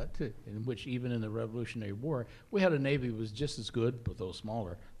point out, too, in which even in the Revolutionary War, we had a Navy that was just as good, but though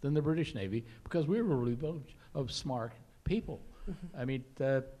smaller, than the British Navy, because we were really bunch of smart people. Mm-hmm. I mean,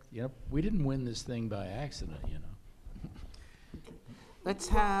 you know, we didn't win this thing by accident, you know. Let's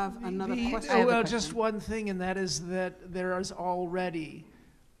have another question. Well, just one thing, and that is that there is already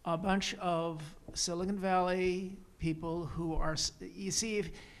a bunch of Silicon Valley people who are, you see,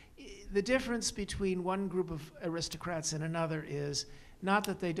 the difference between one group of aristocrats and another is not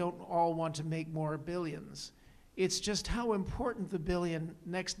that they don't all want to make more billions. It's just how important the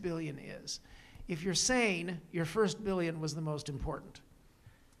next billion is. If you're sane, your first billion was the most important.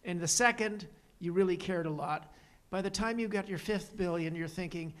 And the second, you really cared a lot. By the time you got your fifth billion, you're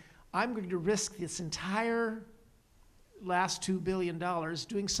thinking, I'm going to risk this entire last $2 billion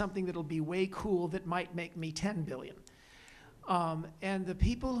doing something that'll be way cool that might make me 10 billion. And the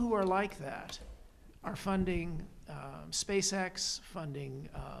people who are like that are funding SpaceX, funding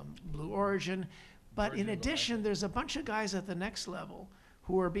Blue Origin. But in addition, there's a bunch of guys at the next level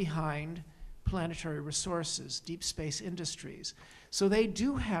who are behind planetary resources, deep space industries. So they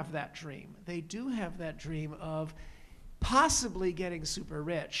do have that dream. They do have that dream of possibly getting super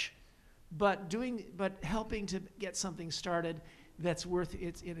rich, but helping to get something started that's worth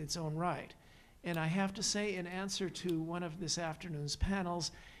it in its own right. And I have to say, in answer to one of this afternoon's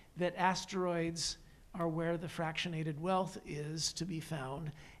panels, that asteroids are where the fractionated wealth is to be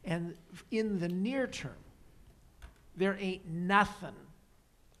found. And in the near term, there ain't nothing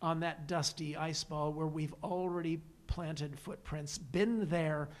on that dusty ice ball where we've already planted footprints, been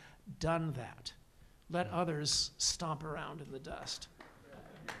there, done that. Let others stomp around in the dust.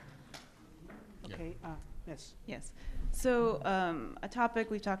 Okay, yes. Yes. So a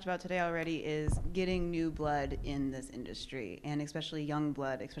topic we've talked about today already is getting new blood in this industry, and especially young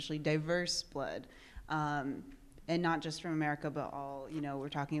blood, especially diverse blood. And not just from America, but all, you know, we're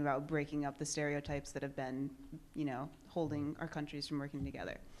talking about breaking up the stereotypes that have been, you know, holding our countries from working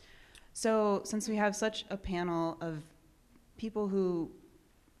together. So since we have such a panel of people who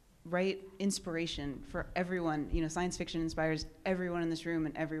write inspiration for everyone, you know, science fiction inspires everyone in this room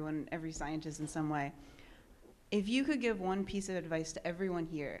and every scientist in some way. If you could give one piece of advice to everyone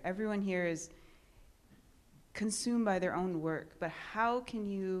here is consumed by their own work, but how can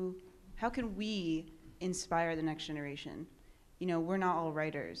we inspire the next generation? you know, we're not all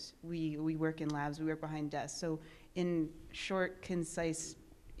writers. We work in labs, we work behind desks. So in short, concise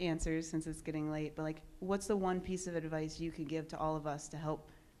answers, since it's getting late, but like, what's the one piece of advice you could give to all of us to help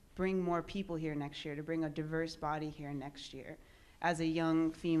bring more people here next year, to bring a diverse body here next year? As a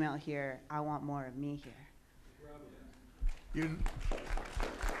young female here, I want more of me here.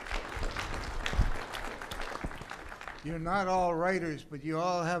 You're not all writers, but you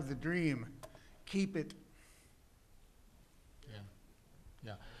all have the dream. Keep it.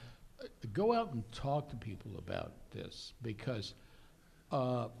 Yeah. Go out and talk to people about this, because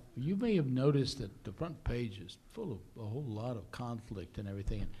you may have noticed that the front page is full of a whole lot of conflict and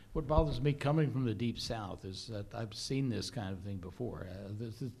everything. And what bothers me coming from the Deep South is that I've seen this kind of thing before.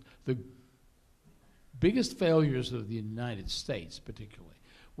 The biggest failures of the United States, particularly,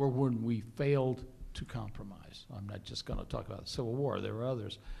 were when we failed to compromise. I'm not just going to talk about the Civil War. There were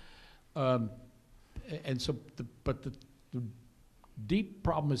others. And so, but the deep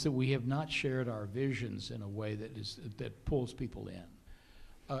problem is that we have not shared our visions in a way that pulls people in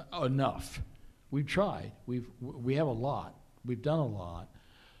enough. We've tried. We have a lot. We've done a lot.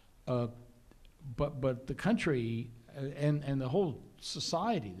 But the country and the whole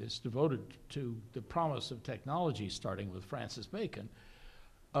society that's devoted to the promise of technology, starting with Francis Bacon,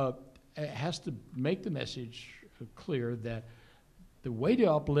 has to make the message clear that the way to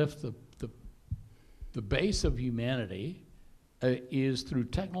uplift the base of humanity is through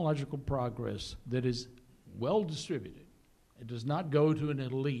technological progress that is well distributed. It does not go to an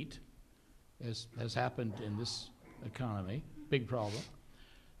elite, as has happened in this economy, big problem,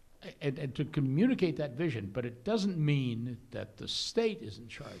 and to communicate that vision. But it doesn't mean that the state is in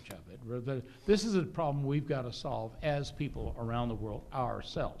charge of it. Rather, this is a problem we've got to solve as people around the world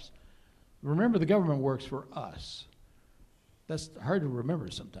ourselves. Remember, the government works for us. That's hard to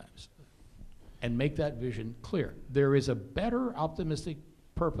remember sometimes. And make that vision clear. There is a better optimistic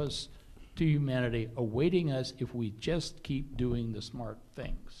purpose to humanity awaiting us if we just keep doing the smart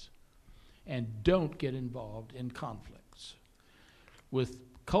things and don't get involved in conflicts with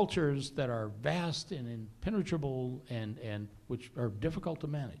cultures that are vast and impenetrable and which are difficult to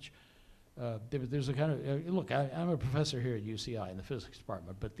manage. There's a kind of, look, I'm a professor here at UCI in the physics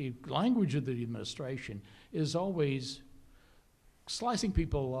department, but the language of the administration is always slicing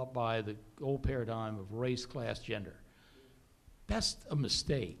people up by the old paradigm of race, class, gender. That's a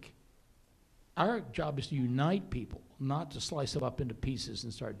mistake. Our job is to unite people, not to slice them up into pieces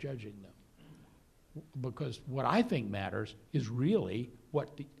and start judging them. Because what I think matters is really what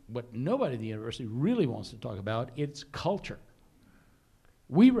nobody in the university really wants to talk about. It's culture.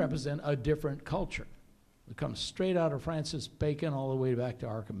 We represent a different culture. It comes straight out of Francis Bacon all the way back to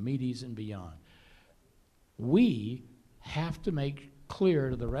Archimedes and beyond. We have to make clear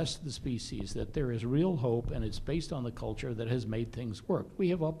to the rest of the species that there is real hope, and it's based on the culture that has made things work. We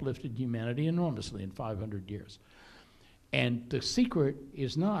have uplifted humanity enormously in 500 years. And the secret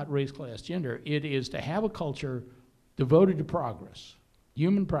is not race, class, gender. It is to have a culture devoted to progress,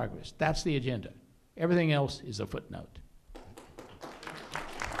 human progress. That's the agenda. Everything else is a footnote.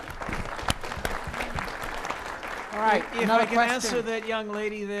 All right, If another I can question. answer that young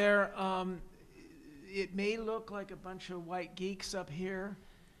lady there, it may look like a bunch of white geeks up here,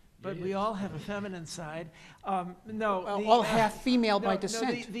 but we all have a feminine side. All half female by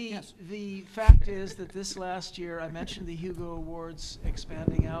descent. Yes. The fact is that this last year, I mentioned the Hugo Awards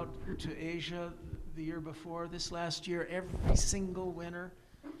expanding out to Asia the year before. This last year, every single winner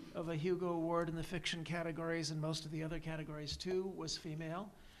of a Hugo Award in the fiction categories and most of the other categories too was female.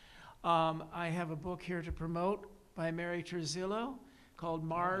 I have a book here to promote by Mary Terzillo called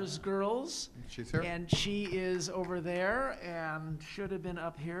Mars Girls. She's here. And she is over there and should have been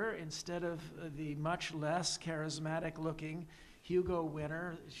up here instead of the much less charismatic looking Hugo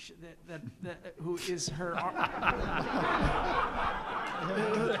winner who is her.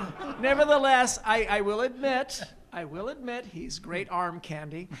 Nevertheless, I will admit he's great arm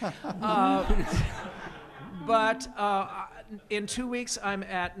candy. But in 2 weeks, I'm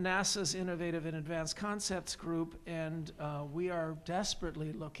at NASA's Innovative and Advanced Concepts Group, and we are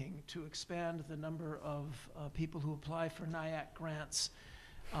desperately looking to expand the number of people who apply for NIAC grants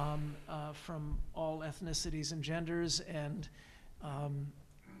from all ethnicities and genders, and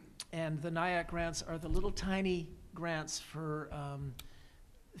the NIAC grants are the little tiny grants for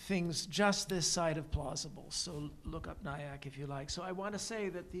things just this side of plausible. So look up NIAC if you like. So I want to say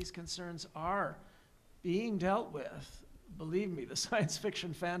that these concerns are being dealt with. Believe me, the science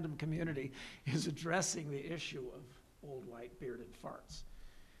fiction fandom community is addressing the issue of old white bearded farts.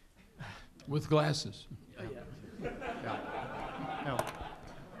 With glasses. Yeah. No.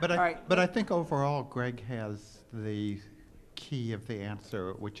 But I think overall Greg has the key of the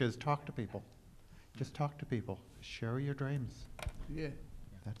answer, which is talk to people. Just talk to people. Share your dreams. Yeah.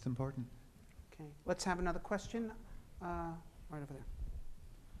 That's important. Okay, let's have another question. Right over there.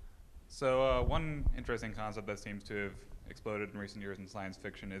 So one interesting concept that seems to have exploded in recent years in science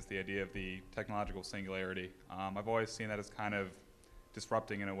fiction is the idea of the technological singularity. I've always seen that as kind of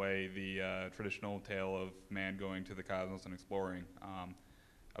disrupting, in a way, the traditional tale of man going to the cosmos and exploring.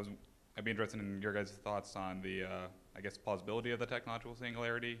 I'd be interested in your guys' thoughts on the, I guess, plausibility of the technological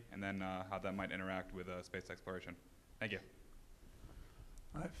singularity, and then how that might interact with space exploration. Thank you.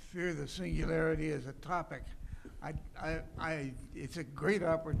 I fear the singularity as a topic. It's a great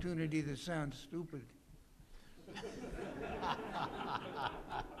opportunity to sound stupid.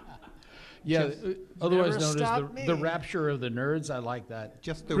 Yeah, otherwise Never known as stop the me. rapture of the nerds. I like that.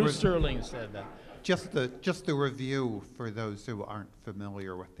 Just the Bruce Sterling said that. Just the review for those who aren't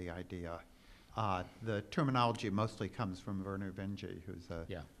familiar with the idea. The terminology mostly comes from Werner Vinge, who's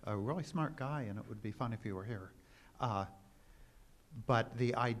a really smart guy, and it would be fun if he were here. But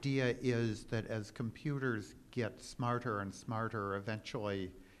the idea is that as computers get smarter and smarter,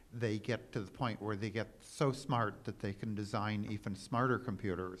 eventually they get to the point where they get so smart that they can design even smarter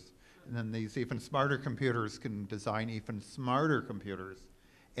computers. And then these even smarter computers can design even smarter computers.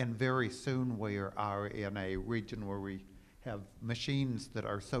 And very soon we are in a region where we have machines that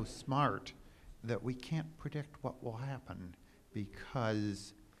are so smart that we can't predict what will happen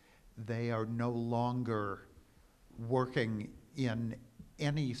because they are no longer working in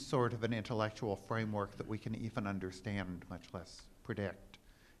any sort of an intellectual framework that we can even understand, much less predict.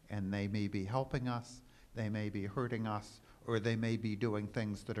 And they may be helping us, they may be hurting us, or they may be doing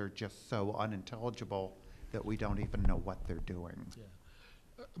things that are just so unintelligible that we don't even know what they're doing.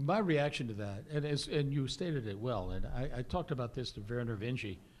 Yeah. My reaction to that, and you stated it well, and I talked about this to Werner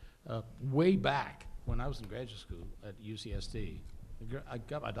Vinge way back when I was in graduate school at UCSD. I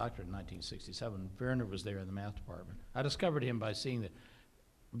got my doctorate in 1967. Werner was there in the math department. I discovered him by seeing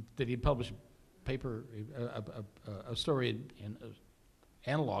that he published a paper, a story in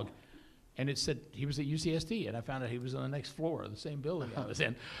Analog, and it said he was at UCSD, and I found out he was on the next floor of the same building I was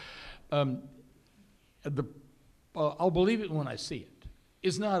in. I'll believe it when I see it.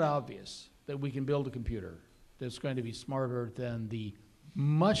 It's not obvious that we can build a computer that's going to be smarter than the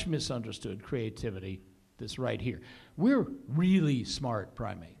much misunderstood creativity that's right here. We're really smart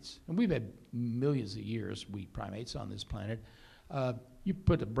primates, and we've had millions of years, we primates on this planet. You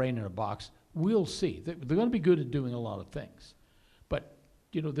put a brain in a box, we'll see. They're going to be good at doing a lot of things. But,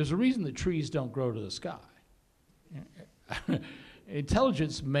 you know, there's a reason that trees don't grow to the sky.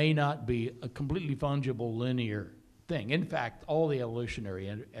 Intelligence may not be a completely fungible linear thing. In fact, all the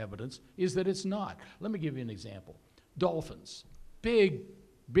evolutionary evidence is that it's not. Let me give you an example. Dolphins, big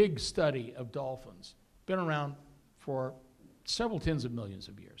study of dolphins. Been around for several tens of millions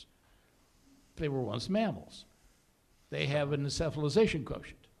of years. They were once mammals. They have an encephalization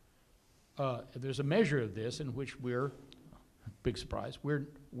quotient. There's a measure of this in which we're, big surprise, we're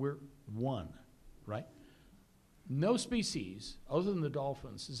one, right? No species, other than the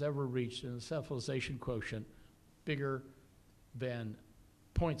dolphins, has ever reached an encephalization quotient bigger than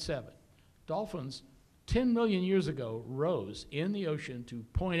 0.7. Dolphins, 10 million years ago, rose in the ocean to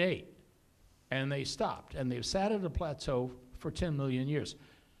 0.8, and they stopped, and they've sat at a plateau for 10 million years.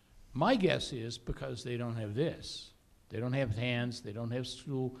 My guess is because they don't have this. They don't have hands, they don't have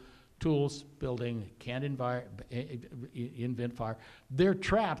tools, building, can't invent fire. They're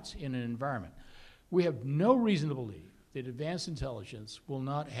trapped in an environment. We have no reason to believe that advanced intelligence will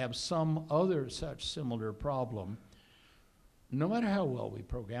not have some other such similar problem, no matter how well we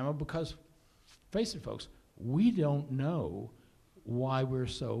program it, because, face it, folks, we don't know why we're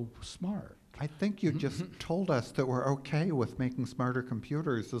so smart. I think you just told us that we're okay with making smarter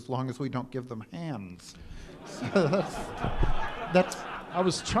computers as long as we don't give them hands. So that's I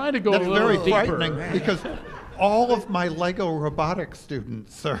was trying to go a little very deeper. frightening because all of my Lego robotics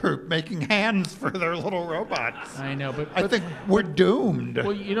students are making hands for their little robots. I know, but I think we're doomed.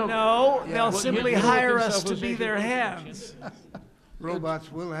 Well, you know, No, yeah, they'll well, simply you know hire what us to be encephalization their quotient hands.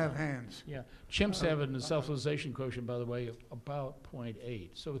 Robots will have hands. Yeah, chimps have an encephalization quotient, by the way, of about 0.8.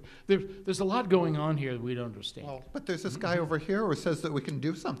 So there's a lot going on here that we don't understand. Well, but there's this guy over here who says that we can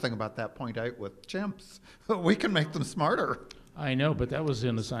do something about that 0.8 with chimps. We can make them smarter. I know, but that was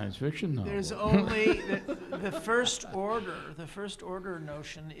in a science fiction novel. There's only the first order. The first order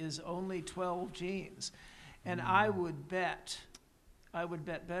notion is only 12 genes, and I would bet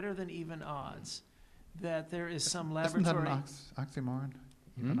better than even odds that there is some laboratory. Isn't that an oxymoron?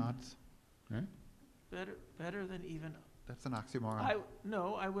 Even odds? Right? Better than even. That's an oxymoron.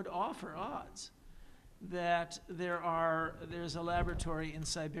 No, I would offer odds that there's a laboratory in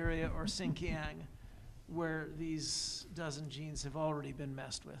Siberia or Xinjiang where these dozen genes have already been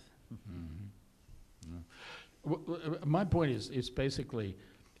messed with. My point is basically,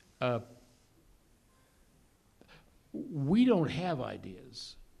 we don't have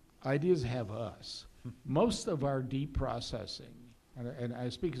ideas. Ideas have us. Most of our deep processing, and I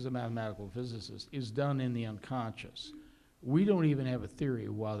speak as a mathematical physicist, is done in the unconscious. We don't even have a theory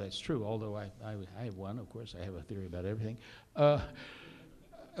of why that's true, although I have one, of course. I have a theory about everything.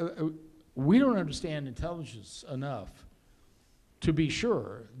 We don't understand intelligence enough to be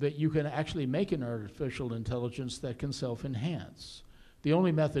sure that you can actually make an artificial intelligence that can self-enhance. The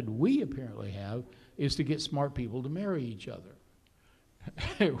only method we apparently have is to get smart people to marry each other.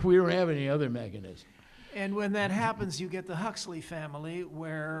 We don't have any other mechanism. And when that happens, you get the Huxley family,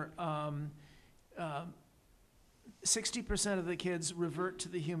 where 60% of the kids revert to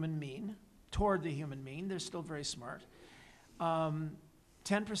the human mean, toward the human mean. They're still very smart.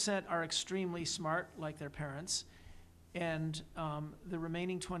 10% are extremely smart, like their parents, and the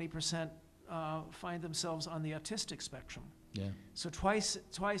remaining 20% find themselves on the autistic spectrum. Yeah. So twice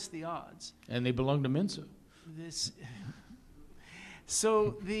the odds. And they belong to Mensa.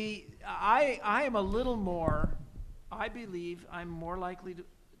 So I am a little more, I believe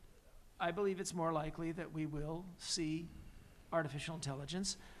it's more likely that we will see artificial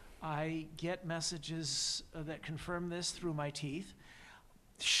intelligence. I get messages that confirm this through my teeth.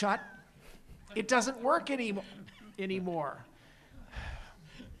 Shut. It doesn't work anymore.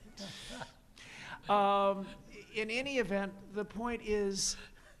 In any event, the point is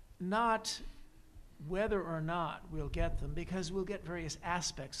not whether or not we'll get them, because we'll get various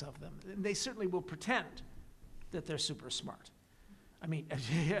aspects of them. They certainly will pretend that they're super smart. I mean,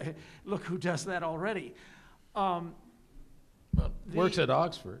 look who does that already. Works at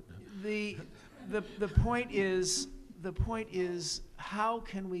Oxford. The point is, how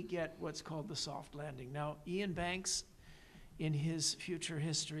can we get what's called the soft landing? Now, Ian Banks, in his future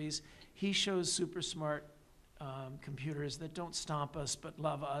histories, he shows super smart computers that don't stomp us but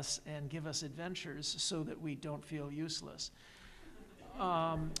love us and give us adventures so that we don't feel useless.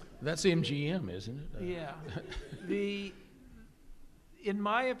 That's MGM, isn't it? Yeah. In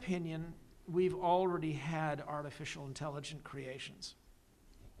my opinion, we've already had artificial intelligent creations.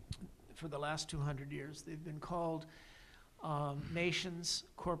 For the last 200 years, they've been called nations,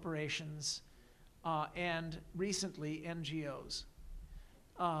 corporations, and recently NGOs.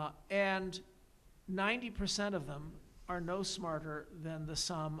 And 90% of them are no smarter than the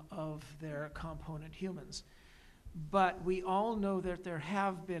sum of their component humans. But we all know that there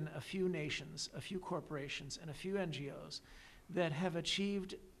have been a few nations, a few corporations, and a few NGOs that have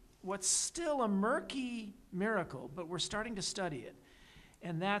achieved what's still a murky miracle, but we're starting to study it.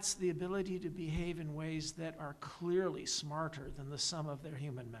 And that's the ability to behave in ways that are clearly smarter than the sum of their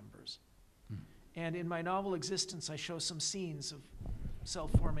human members. And in my novel Existence, I show some scenes of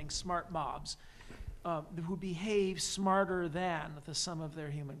self-forming smart mobs who behave smarter than the sum of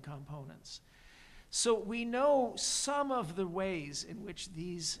their human components. So we know some of the ways in which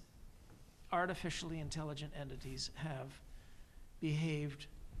these artificially intelligent entities have behaved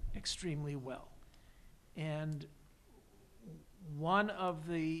extremely well. And one of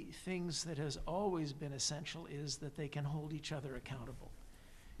the things that has always been essential is that they can hold each other accountable.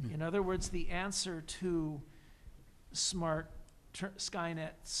 In other words, the answer to smart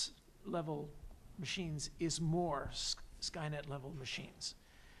Skynet level machines is more Skynet level machines.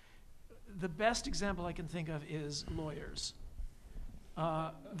 The best example I can think of is lawyers.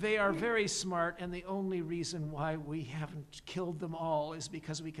 They are very smart, and the only reason why we haven't killed them all is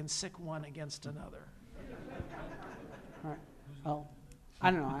because we can sick one against another. All right. Well,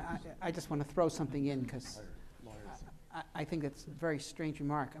 I don't know. I just want to throw something in because I think that's a very strange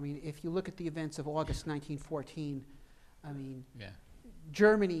remark. I mean, if you look at the events of August 1914, I mean,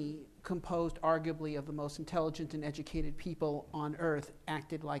 Germany, composed arguably of the most intelligent and educated people on earth,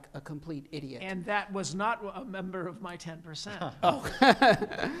 acted like a complete idiot. And that was not a member of my 10%.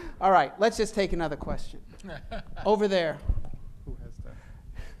 Oh. All right, let's just take another question. Over there. Who has that?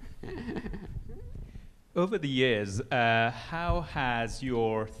 Over the years, how has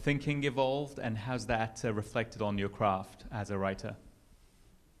your thinking evolved, and how's that reflected on your craft as a writer?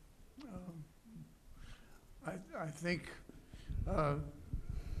 I think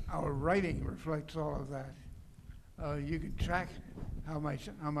our writing reflects all of that. You can track how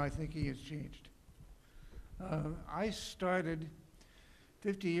my thinking has changed. I started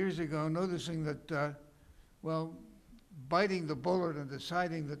 50 years ago noticing that, well, biting the bullet and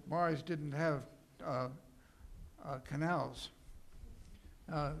deciding that Mars didn't have canals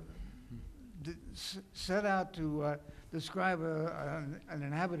set out to describe an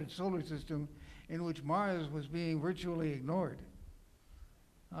inhabited solar system in which Mars was being virtually ignored.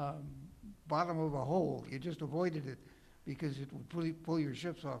 Bottom of a hole. You just avoided it because it would pull your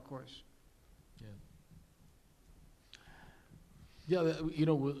ships off course. Yeah, you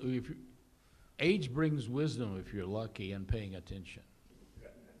know, age brings wisdom if you're lucky and paying attention.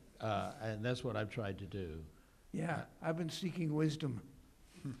 And that's what I've tried to do. Yeah, I've been seeking wisdom.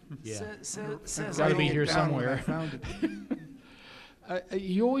 Yeah. Says Gotta be writing it here down when I somewhere. found it.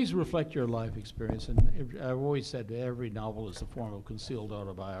 You always reflect your life experience, and I've always said that every novel is a form of concealed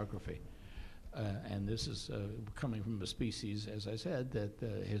autobiography. And this is coming from a species, as I said, that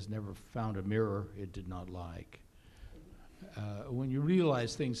has never found a mirror it did not like. When you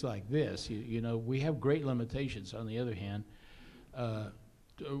realize things like this, you know, we have great limitations. On the other hand,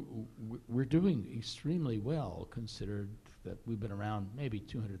 we're doing extremely well, considered that we've been around maybe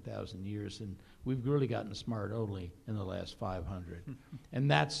 200,000 years, and we've really gotten smart only in the last 500.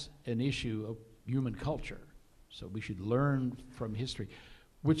 And that's an issue of human culture. So we should learn from history,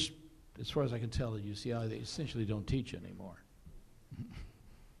 which, as far as I can tell at UCI, they essentially don't teach anymore.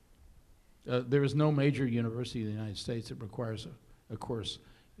 There is no major university in the United States that requires a course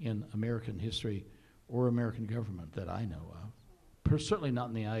in American history or American government that I know of. Certainly not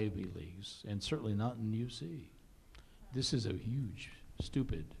in the Ivy Leagues, and certainly not in UC. This is a huge,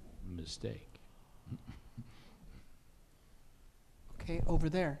 stupid mistake. Okay, over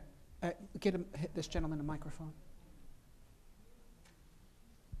there. Hit this gentleman a microphone.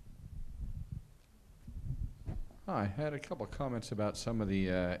 Hi, I had a couple of comments about some of the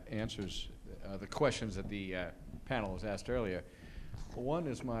answers, the questions that the panel was asked earlier. One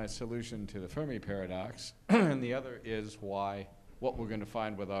is my solution to the Fermi paradox, and the other is what we're going to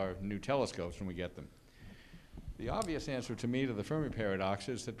find with our new telescopes when we get them. The obvious answer to me to the Fermi paradox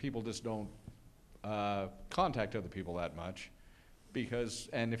is that people just don't contact other people that much. Because,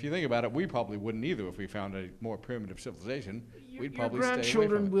 and if you think about it, we probably wouldn't either if we found a more primitive civilization. We'd probably stay away from it. Your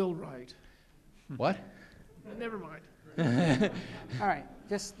grandchildren will write. What? Never mind. All right,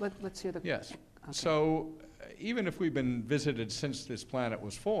 just let's hear the... Yes. Okay. So even if we've been visited since this planet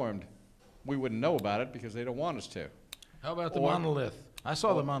was formed, we wouldn't know about it because they don't want us to. How about the monolith? I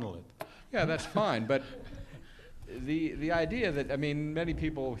saw the monolith. Yeah, that's fine, but the idea that, I mean, many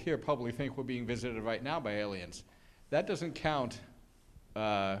people here probably think we're being visited right now by aliens. That doesn't count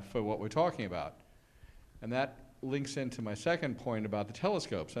for what we're talking about. And that links into my second point about the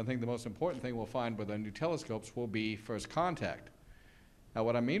telescopes. I think the most important thing we'll find with our new telescopes will be first contact. Now,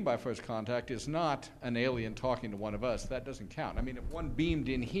 what I mean by first contact is not an alien talking to one of us. That doesn't count. I mean, if one beamed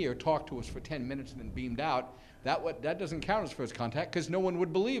in here, talked to us for 10 minutes, and then beamed out, that doesn't count as first contact because no one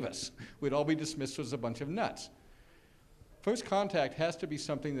would believe us. We'd all be dismissed as a bunch of nuts. First contact has to be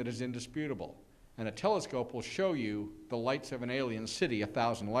something that is indisputable. And a telescope will show you the lights of an alien city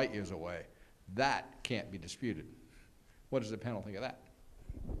 1,000 light years away. That can't be disputed. What does the panel think of that?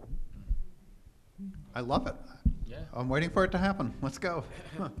 I love it. Yeah. I'm waiting for it to happen. Let's go.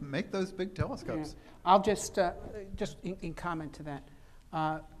 Make those big telescopes. Yeah. I'll just in comment to that,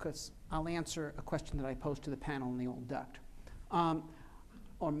 because I'll answer a question that I posed to the panel in the old duct,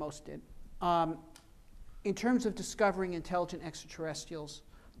 or most did. In terms of discovering intelligent extraterrestrials,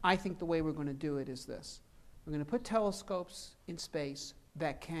 I think the way we're going to do it is this. We're going to put telescopes in space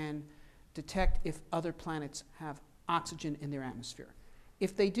that can detect if other planets have oxygen in their atmosphere.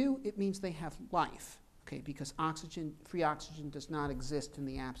 If they do, it means they have life, okay, because free oxygen does not exist in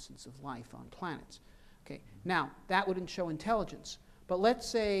the absence of life on planets. Okay. Now, that wouldn't show intelligence, but let's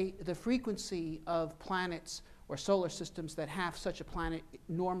say the frequency of planets or solar systems that have such a planet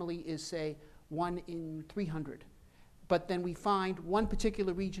normally is, say, 1 in 300. But then we find one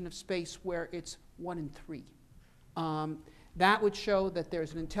particular region of space where it's 1 in 3. That would show that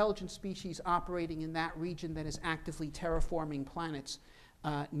there's an intelligent species operating in that region that is actively terraforming planets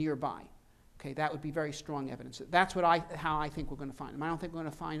nearby. Okay, that would be very strong evidence. That's how I think we're going to find them. I don't think we're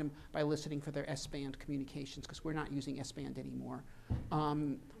going to find them by listening for their S-band communications, because we're not using S-band anymore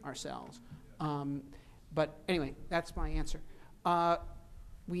ourselves. But anyway, that's my answer.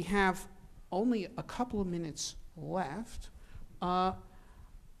 We have only a couple of minutes left. I'm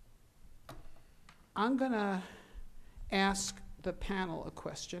going to ask the panel a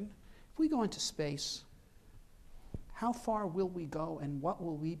question. If we go into space, how far will we go and what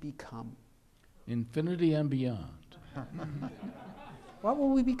will we become? Infinity and beyond. What will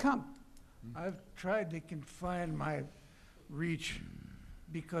we become? I've tried to confine my reach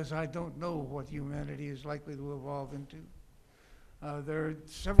because I don't know what humanity is likely to evolve into. There are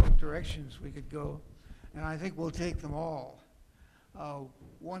several directions we could go, and I think we'll take them all.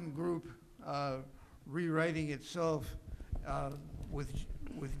 One group rewriting itself with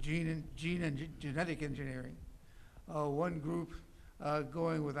gene and genetic engineering. One group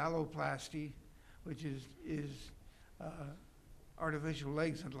going with alloplasty, which is artificial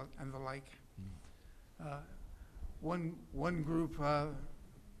legs and the like. One group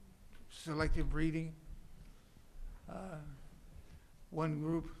selective breeding. One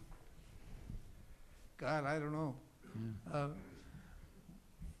group, God, I don't know.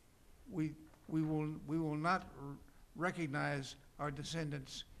 We will not recognize our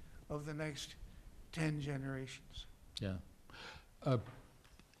descendants of the next 10 generations. Yeah.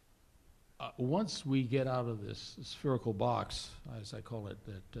 Once we get out of this spherical box, as I call it,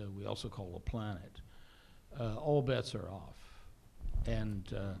 that we also call a planet, all bets are off. And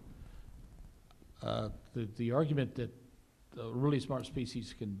the argument that really smart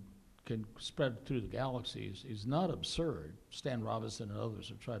species can spread through the galaxies is not absurd. Stan Robinson and others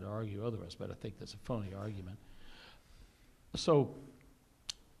have tried to argue otherwise, but I think that's a phony argument. So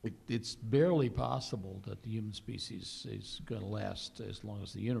it's barely possible that the human species is going to last as long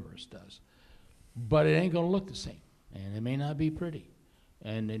as the universe does. But it ain't going to look the same, and it may not be pretty.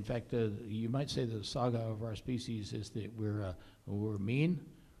 And in fact, you might say the saga of our species is that we're mean,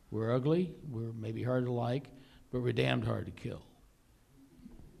 we're ugly, we're maybe hard to like, but we're damned hard to kill.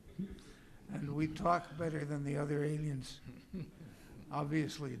 And we talk better than the other aliens.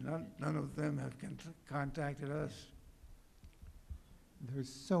 Obviously, none of them have contacted us.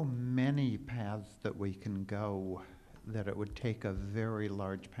 There's so many paths that we can go that it would take a very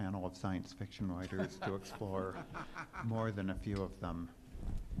large panel of science fiction writers to explore more than a few of them.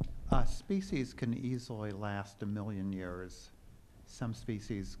 Species can easily last 1 million years. Some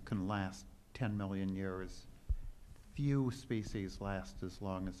species can last 10 million years. Few species last as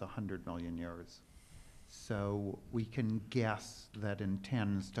long as 100 million years. So we can guess that in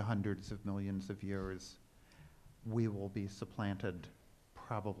tens to hundreds of millions of years, we will be supplanted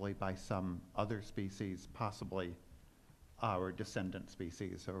probably by some other species, possibly our descendant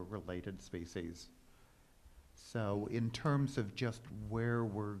species or related species. So in terms of just where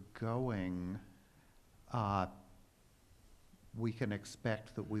we're going, we can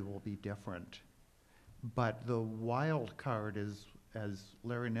expect that we will be different. But the wild card is, as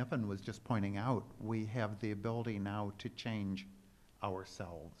Larry Niven was just pointing out, we have the ability now to change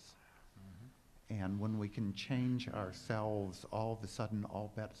ourselves. And when we can change ourselves, all of a sudden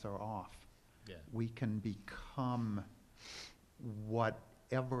all bets are off. Yeah. We can become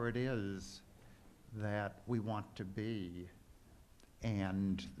whatever it is that we want to be.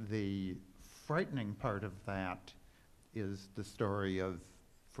 And the frightening part of that is the story of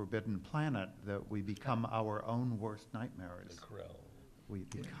Forbidden Planet, that we become our own worst nightmares. The crow. We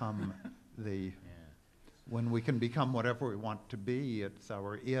become when we can become whatever we want to be, it's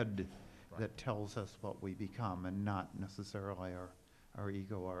our id that tells us what we become, and not necessarily our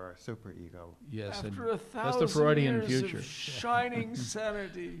ego or our superego. Yes, After and 1,000 that's the Freudian years future. of shining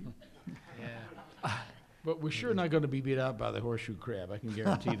sanity. Yeah. But we're sure not going to be beat out by the horseshoe crab, I can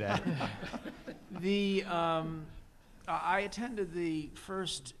guarantee that. I attended the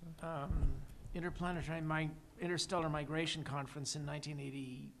first interstellar migration conference in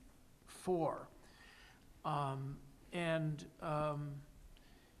 1984.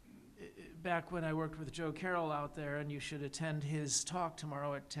 Back when I worked with Joe Carroll out there, and you should attend his talk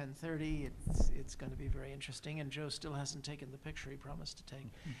tomorrow at 10:30. It's going to be very interesting, and Joe still hasn't taken the picture he promised to take.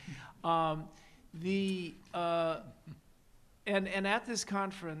 And at this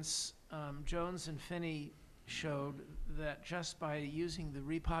conference, Jones and Finney showed that just by using the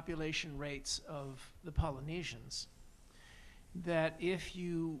repopulation rates of the Polynesians, that if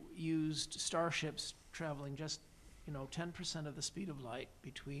you used starships traveling just 10% of the speed of light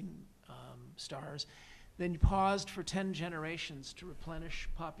between stars, then you paused for 10 generations to replenish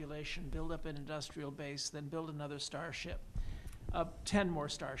population, build up an industrial base, then build another starship, 10 more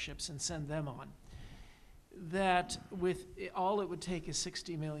starships, and send them on. That with all it would take is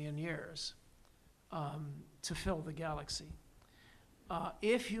 60 million years to fill the galaxy.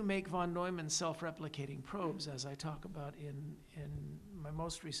 If you make von Neumann self-replicating probes, as I talk about in my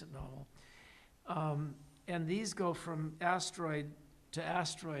most recent novel, and these go from asteroid to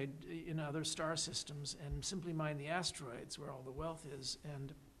asteroid in other star systems and simply mine the asteroids where all the wealth is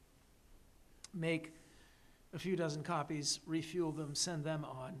and make a few dozen copies, refuel them, send them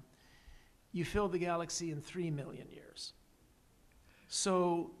on, you fill the galaxy in 3 million years.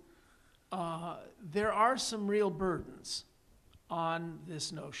 So there are some real burdens on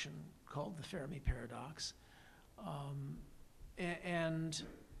this notion called the Fermi paradox. And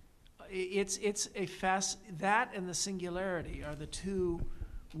it's a that and the singularity are the two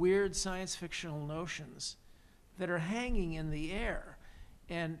weird science fictional notions that are hanging in the air.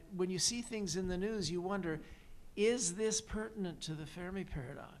 And when you see things in the news, you wonder, is this pertinent to the Fermi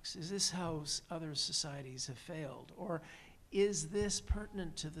paradox? Is this how other societies have failed? Or is this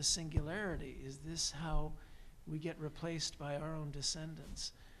pertinent to the singularity? Is this how we get replaced by our own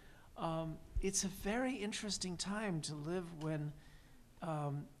descendants? It's a very interesting time to live when,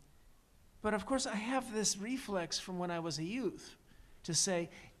 but of course I have this reflex from when I was a youth to say,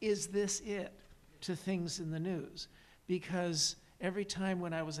 is this it, to things in the news? Because every time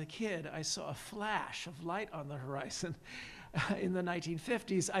when I was a kid, I saw a flash of light on the horizon in the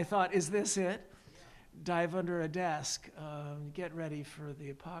 1950s. I thought, is this it? Dive under a desk, get ready for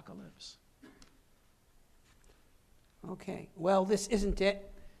the apocalypse. Okay, well, this isn't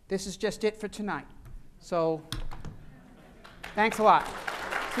it. This is just it for tonight. So, thanks a lot.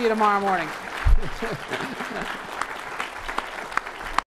 See you tomorrow morning.